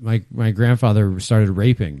 my grandfather started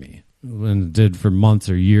raping me, and did for months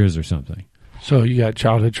or years or something. So you got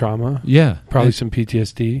childhood trauma? Yeah. Probably some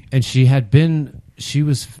PTSD. And she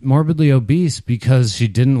was morbidly obese because she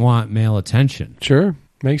didn't want male attention. Sure.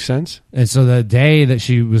 Makes sense. And so the day that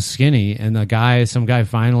she was skinny and some guy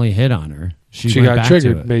finally hit on her, she went got back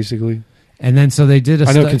triggered, to it. Basically. And then so they did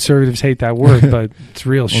I know conservatives hate that word, but it's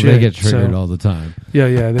real shit. They get triggered all the time.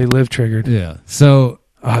 Yeah, they live triggered. Yeah. So...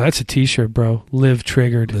 that's a t-shirt, bro. Live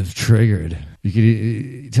triggered. Live triggered.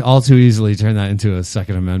 You could all too easily turn that into a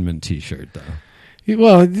Second Amendment t-shirt, though.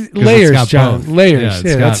 Well, layers, John. Both. Layers.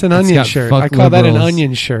 Yeah, that's an onion shirt. I call that an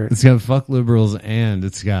onion shirt. It's got fuck liberals and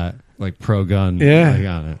it's got like pro-gun like,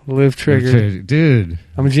 on it. Live triggered. Dude.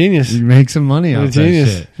 I'm a genius. You make some money off that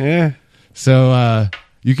shit. Yeah. So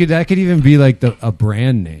that could even be like a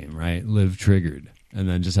brand name, right? Live Triggered. And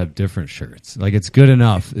then just have different shirts. Like, it's good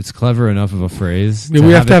enough. It's clever enough of a phrase. We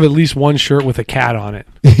have to have at least one shirt with a cat on it.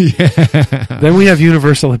 Yeah. Then we have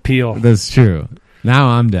universal appeal. That's true. Now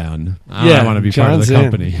I'm down. I want to be part of the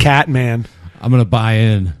company. Cat Man. I'm going to buy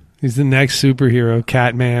in. He's the next superhero,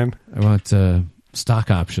 Cat Man. I want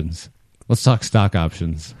stock options. Let's talk stock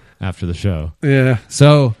options after the show. Yeah.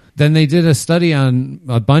 So then they did a study on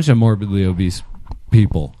a bunch of morbidly obese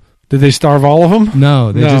people. Did they starve all of them?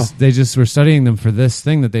 No, they just were studying them for this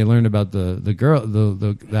thing that they learned about the girl,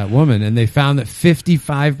 that woman, and they found that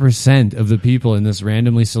 55% of the people in this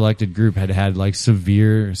randomly selected group had like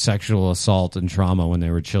severe sexual assault and trauma when they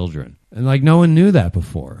were children, and like no one knew that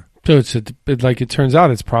before. So it turns out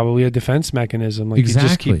it's probably a defense mechanism. Like exactly. You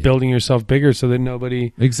just keep building yourself bigger so that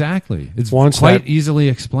nobody it's wants quite that. Easily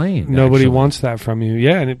explained. Nobody actually wants that from you.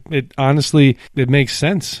 Yeah, and it honestly it makes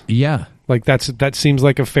sense. Yeah. Like that seems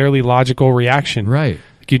like a fairly logical reaction. Right.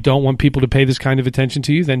 Like you don't want people to pay this kind of attention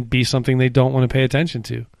to you, then be something they don't want to pay attention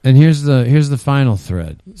to. And here's the final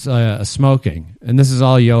thread. Smoking. And this is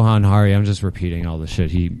all Johan Hari. I'm just repeating all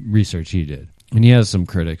the research he did. And he has some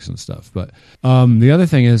critics and stuff. But the other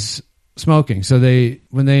thing is smoking. So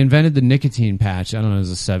when they invented the nicotine patch, I don't know, it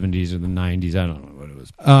was the 70s or the 90s, I don't know what it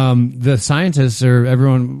was. The scientists or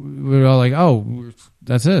everyone were all like, oh,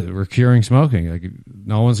 that's it. We're curing smoking. Like,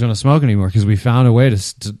 no one's going to smoke anymore because we found a way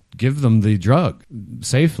to give them the drug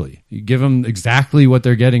safely. You give them exactly what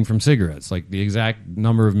they're getting from cigarettes, like the exact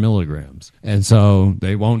number of milligrams. And so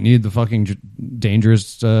they won't need the fucking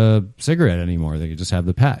dangerous cigarette anymore. They can just have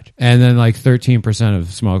the patch. And then like 13%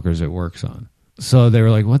 of smokers it works on. So they were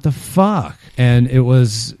like, what the fuck? And it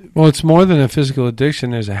was... Well, it's more than a physical addiction.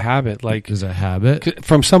 There's a habit. Like, there's a habit.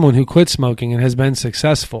 From someone who quit smoking and has been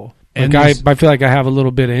successful. And I feel like I have a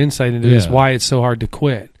little bit of insight into this, why it's so hard to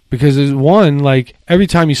quit. Because there's one, like, every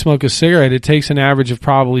time you smoke a cigarette, it takes an average of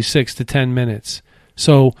probably 6 to 10 minutes.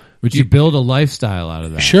 So... But you build a lifestyle out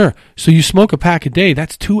of that. Sure. So you smoke a pack a day,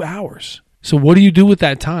 that's 2 hours. So what do you do with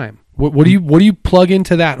that time? What do you plug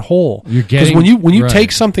into that hole? Because when you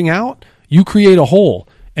take something out, you create a hole.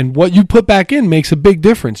 And what you put back in makes a big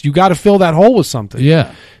difference. You got to fill that hole with something.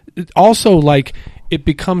 Yeah. Also, like, it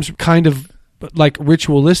becomes kind of like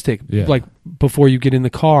ritualistic, like before you get in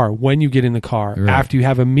the car, when you get in the car, after you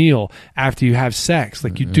have a meal, after you have sex,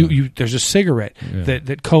 like there's a cigarette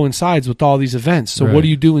that coincides with all these events. So what do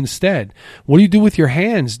you do instead? What do you do with your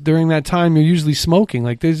hands during that time you're usually smoking?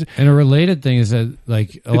 Like and a related thing is that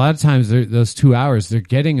like a lot of times those 2 hours they're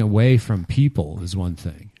getting away from people is one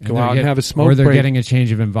thing. Go out and have a smoke break. Or they're break. Getting a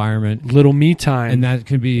change of environment. Little me time. And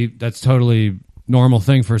that's totally normal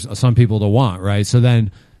thing for some people to want, right? So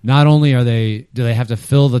then not only do they have to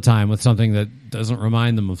fill the time with something that doesn't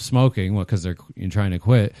remind them of smoking, because they're trying to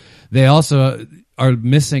quit, they also are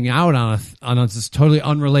missing out on this totally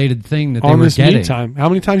unrelated thing that they were getting. Me time. How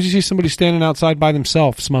many times do you see somebody standing outside by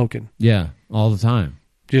themselves smoking? Yeah, all the time.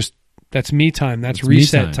 That's me time. That's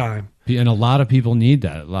reset time. And a lot of people need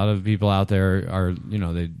that. A lot of people out there are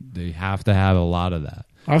they have to have a lot of that.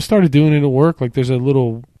 I've started doing it at work. Like there's a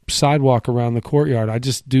little sidewalk around the courtyard.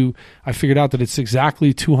 I figured out that it's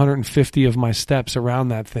exactly 250 of my steps around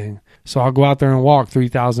that thing. So I'll go out there and walk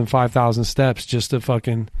 3,000, 5,000 steps just to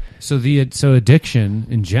fucking. So addiction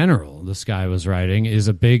in general, this guy was writing,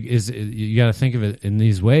 you got to think of it in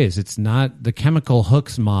these ways. It's not the chemical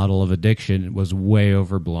hooks model of addiction was way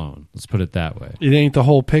overblown. Let's put it that way. It ain't the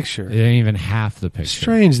whole picture. It ain't even half the picture.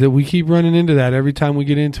 Strange that we keep running into that every time we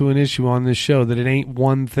get into an issue on this show, that it ain't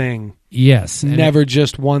one thing. Yes. Never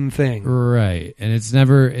just one thing. Right. And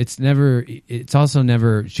it's also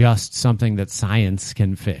never just something that science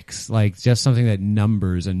can fix. Like just something that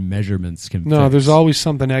numbers and measurements can fix. No, there's always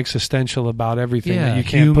something existential about everything that you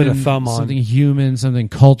can't put a thumb on. Something human, something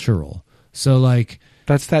cultural. So like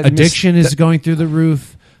that addiction is going through the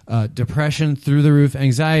roof, depression through the roof,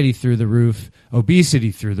 anxiety through the roof,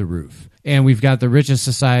 obesity through the roof. And we've got the richest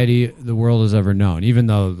society the world has ever known, even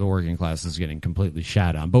though the working class is getting completely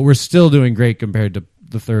shat on. But we're still doing great compared to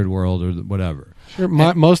the third world or whatever. Sure,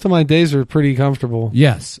 most of my days are pretty comfortable.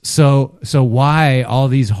 Yes. So why all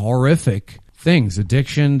these horrific things?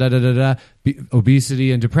 Addiction,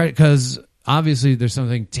 obesity, and depression? Because obviously there's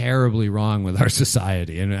something terribly wrong with our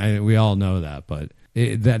society, and we all know that. But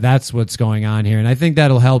that's what's going on here. And I think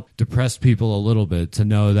that'll help depressed people a little bit to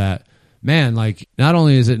know that, man, like, not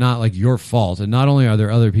only is it not like your fault, and not only are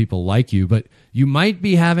there other people like you, but you might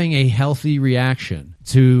be having a healthy reaction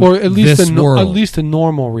to or at least this world. At least a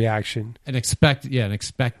normal reaction. An expected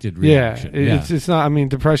reaction. It's not. I mean,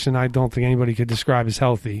 depression, I don't think anybody could describe as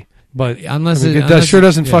healthy. But unless it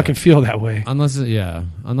doesn't fucking feel that way. Unless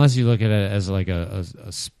you look at it as like a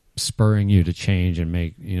spurring you to change and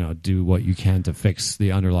make, do what you can to fix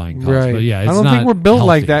the underlying cause. Right. But yeah, I don't think we're built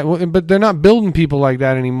like that. But they're not building people like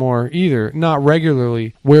that anymore either. Not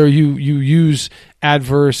regularly, where you use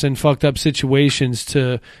adverse and fucked up situations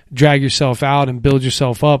to drag yourself out and build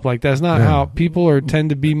yourself up. Like, that's not how people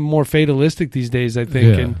tend to be more fatalistic these days, I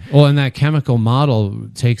think. Yeah. And that chemical model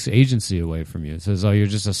takes agency away from you. It says, oh, you're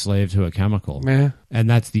just a slave to a chemical. Yeah. And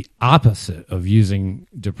that's the opposite of using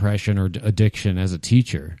depression or addiction as a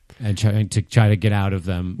teacher and trying to get out of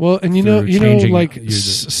them. Well, and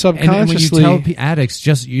subconsciously. And when you tell addicts,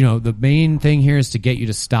 just, the main thing here is to get you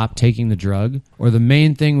to stop taking the drug, or the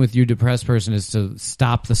main thing with your depressed person is to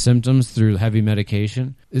stop the symptoms through heavy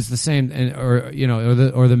medication. It's the same, or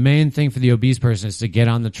the main thing for the obese person is to get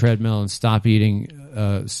on the treadmill and stop eating,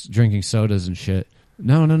 drinking sodas and shit.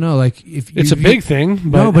 No. Like, if it's a big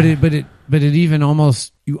thing, but it even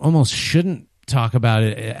you almost shouldn't talk about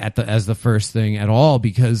it as the first thing at all,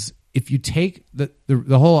 because if you take the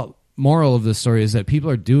whole moral of this story is that people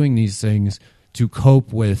are doing these things to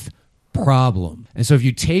cope with problem. And so if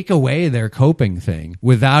you take away their coping thing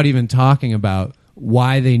without even talking about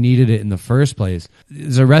why they needed it in the first place,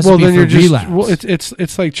 there's a recipe for relapse.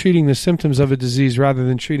 It's like treating the symptoms of a disease rather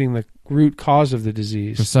than treating the root cause of the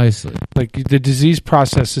disease. Precisely. Like, the disease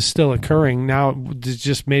process is still occurring. Now it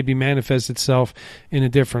just maybe manifests itself in a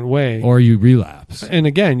different way. Or you relapse. And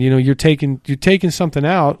again, you're taking something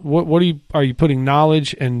out. What are you putting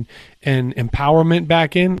knowledge and empowerment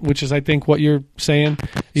back in, which is, I think, what you're saying.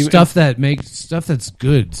 Stuff that's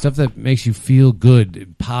good, stuff that makes you feel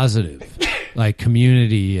good, positive. Like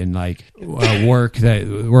community and like work that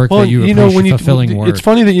you approach, fulfilling work. It's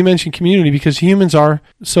funny that you mentioned community, because humans are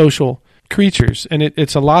social creatures, and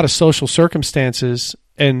it's a lot of social circumstances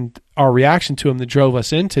and our reaction to them that drove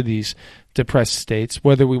us into these depressed states,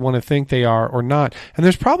 whether we want to think they are or not. And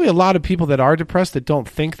there's probably a lot of people that are depressed that don't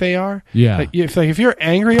think they are. Yeah. Like if you're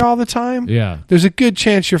angry all the time, there's a good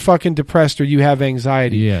chance you're fucking depressed or you have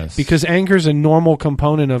anxiety. Yes. Because anger is a normal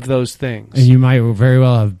component of those things. And you might very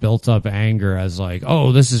well have built up anger as like,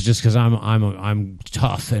 oh, this is just because I'm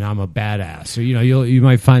tough and I'm a badass. Or you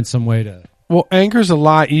might find some way to. Well, anger is a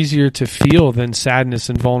lot easier to feel than sadness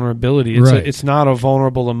and vulnerability. It's not a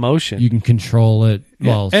vulnerable emotion. You can control it.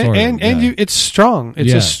 Well, it's strong.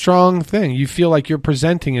 It's a strong thing. You feel like you're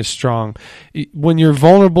presenting as strong. When you're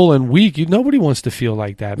vulnerable and weak, nobody wants to feel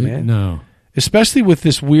like that, man. No. Especially with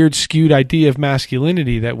this weird skewed idea of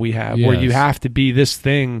masculinity that we have, where you have to be this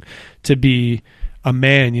thing to be a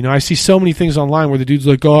man. I see so many things online where the dude's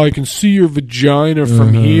like, oh, I can see your vagina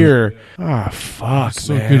from here. Ah, fuck,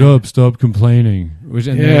 Suck it up. Stop complaining. And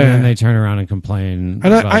then they turn around and complain.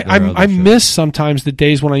 And I miss sometimes the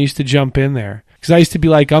days when I used to jump in there. Because I used to be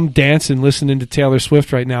like, I'm dancing, listening to Taylor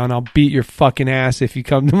Swift right now, and I'll beat your fucking ass if you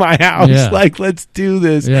come to my house. Yeah. Like, let's do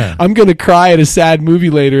this. Yeah. I'm going to cry at a sad movie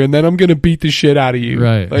later, and then I'm going to beat the shit out of you.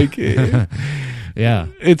 Right. Like, Yeah.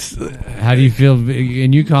 It's How do you feel?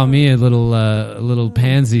 And you call me a little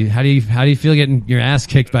pansy. How do you feel getting your ass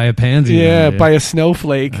kicked by a pansy? by a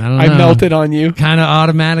snowflake. I don't I know. melted on you. Kind of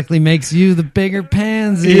automatically makes you the bigger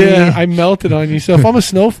pansy. Yeah, I melted on you. So if I'm a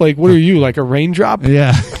snowflake, what are you, like a raindrop?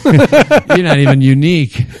 Yeah. You're not even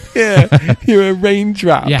unique. Yeah, you're a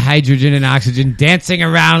raindrop. Yeah, hydrogen and oxygen dancing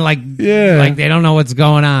around like they don't know what's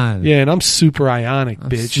going on. Yeah, and I'm super ionic,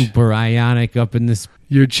 bitch. Super ionic up in this.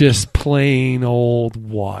 You're just plain old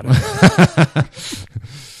water.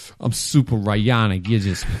 I'm super ionic. You're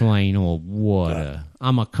just plain old water.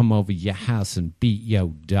 I'm going to come over your house and beat your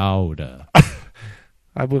daughter.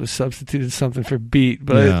 I would have substituted something for beat,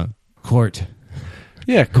 but... Court.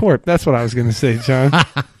 Yeah, court. That's what I was going to say, John.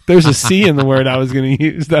 There's a C in the word I was going to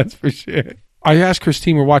use, that's for sure. I asked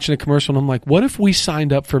Christine, we're watching a commercial, and I'm like, what if we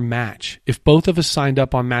signed up for Match? If both of us signed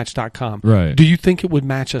up on Match.com, right? Do you think it would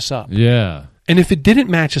match us up? Yeah. And if it didn't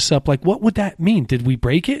match us up, like, what would that mean? Did we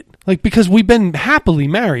break it? Like, because we've been happily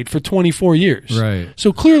married for 24 years. Right.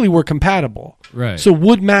 So clearly we're compatible. Right. So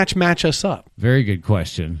would match us up? Very good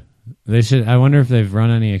question. They should. I wonder if they've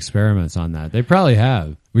run any experiments on that. They probably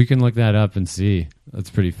have. We can look that up and see.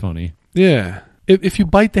 That's pretty funny. Yeah. If you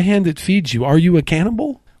bite the hand that feeds you, are you a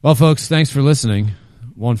cannibal? Well, folks, thanks for listening.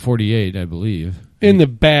 148, I believe. In the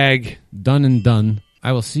bag. Done and done.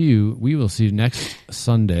 We will see you next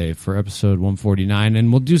Sunday for episode 149,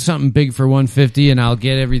 and we'll do something big for 150, and I'll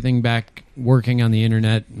get everything back working on the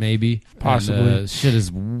internet, maybe. Possibly. And, shit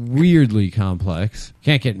is weirdly complex.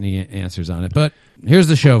 Can't get any answers on it, but here's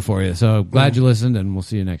the show for you. So glad you listened, and we'll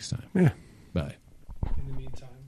see you next time. Yeah.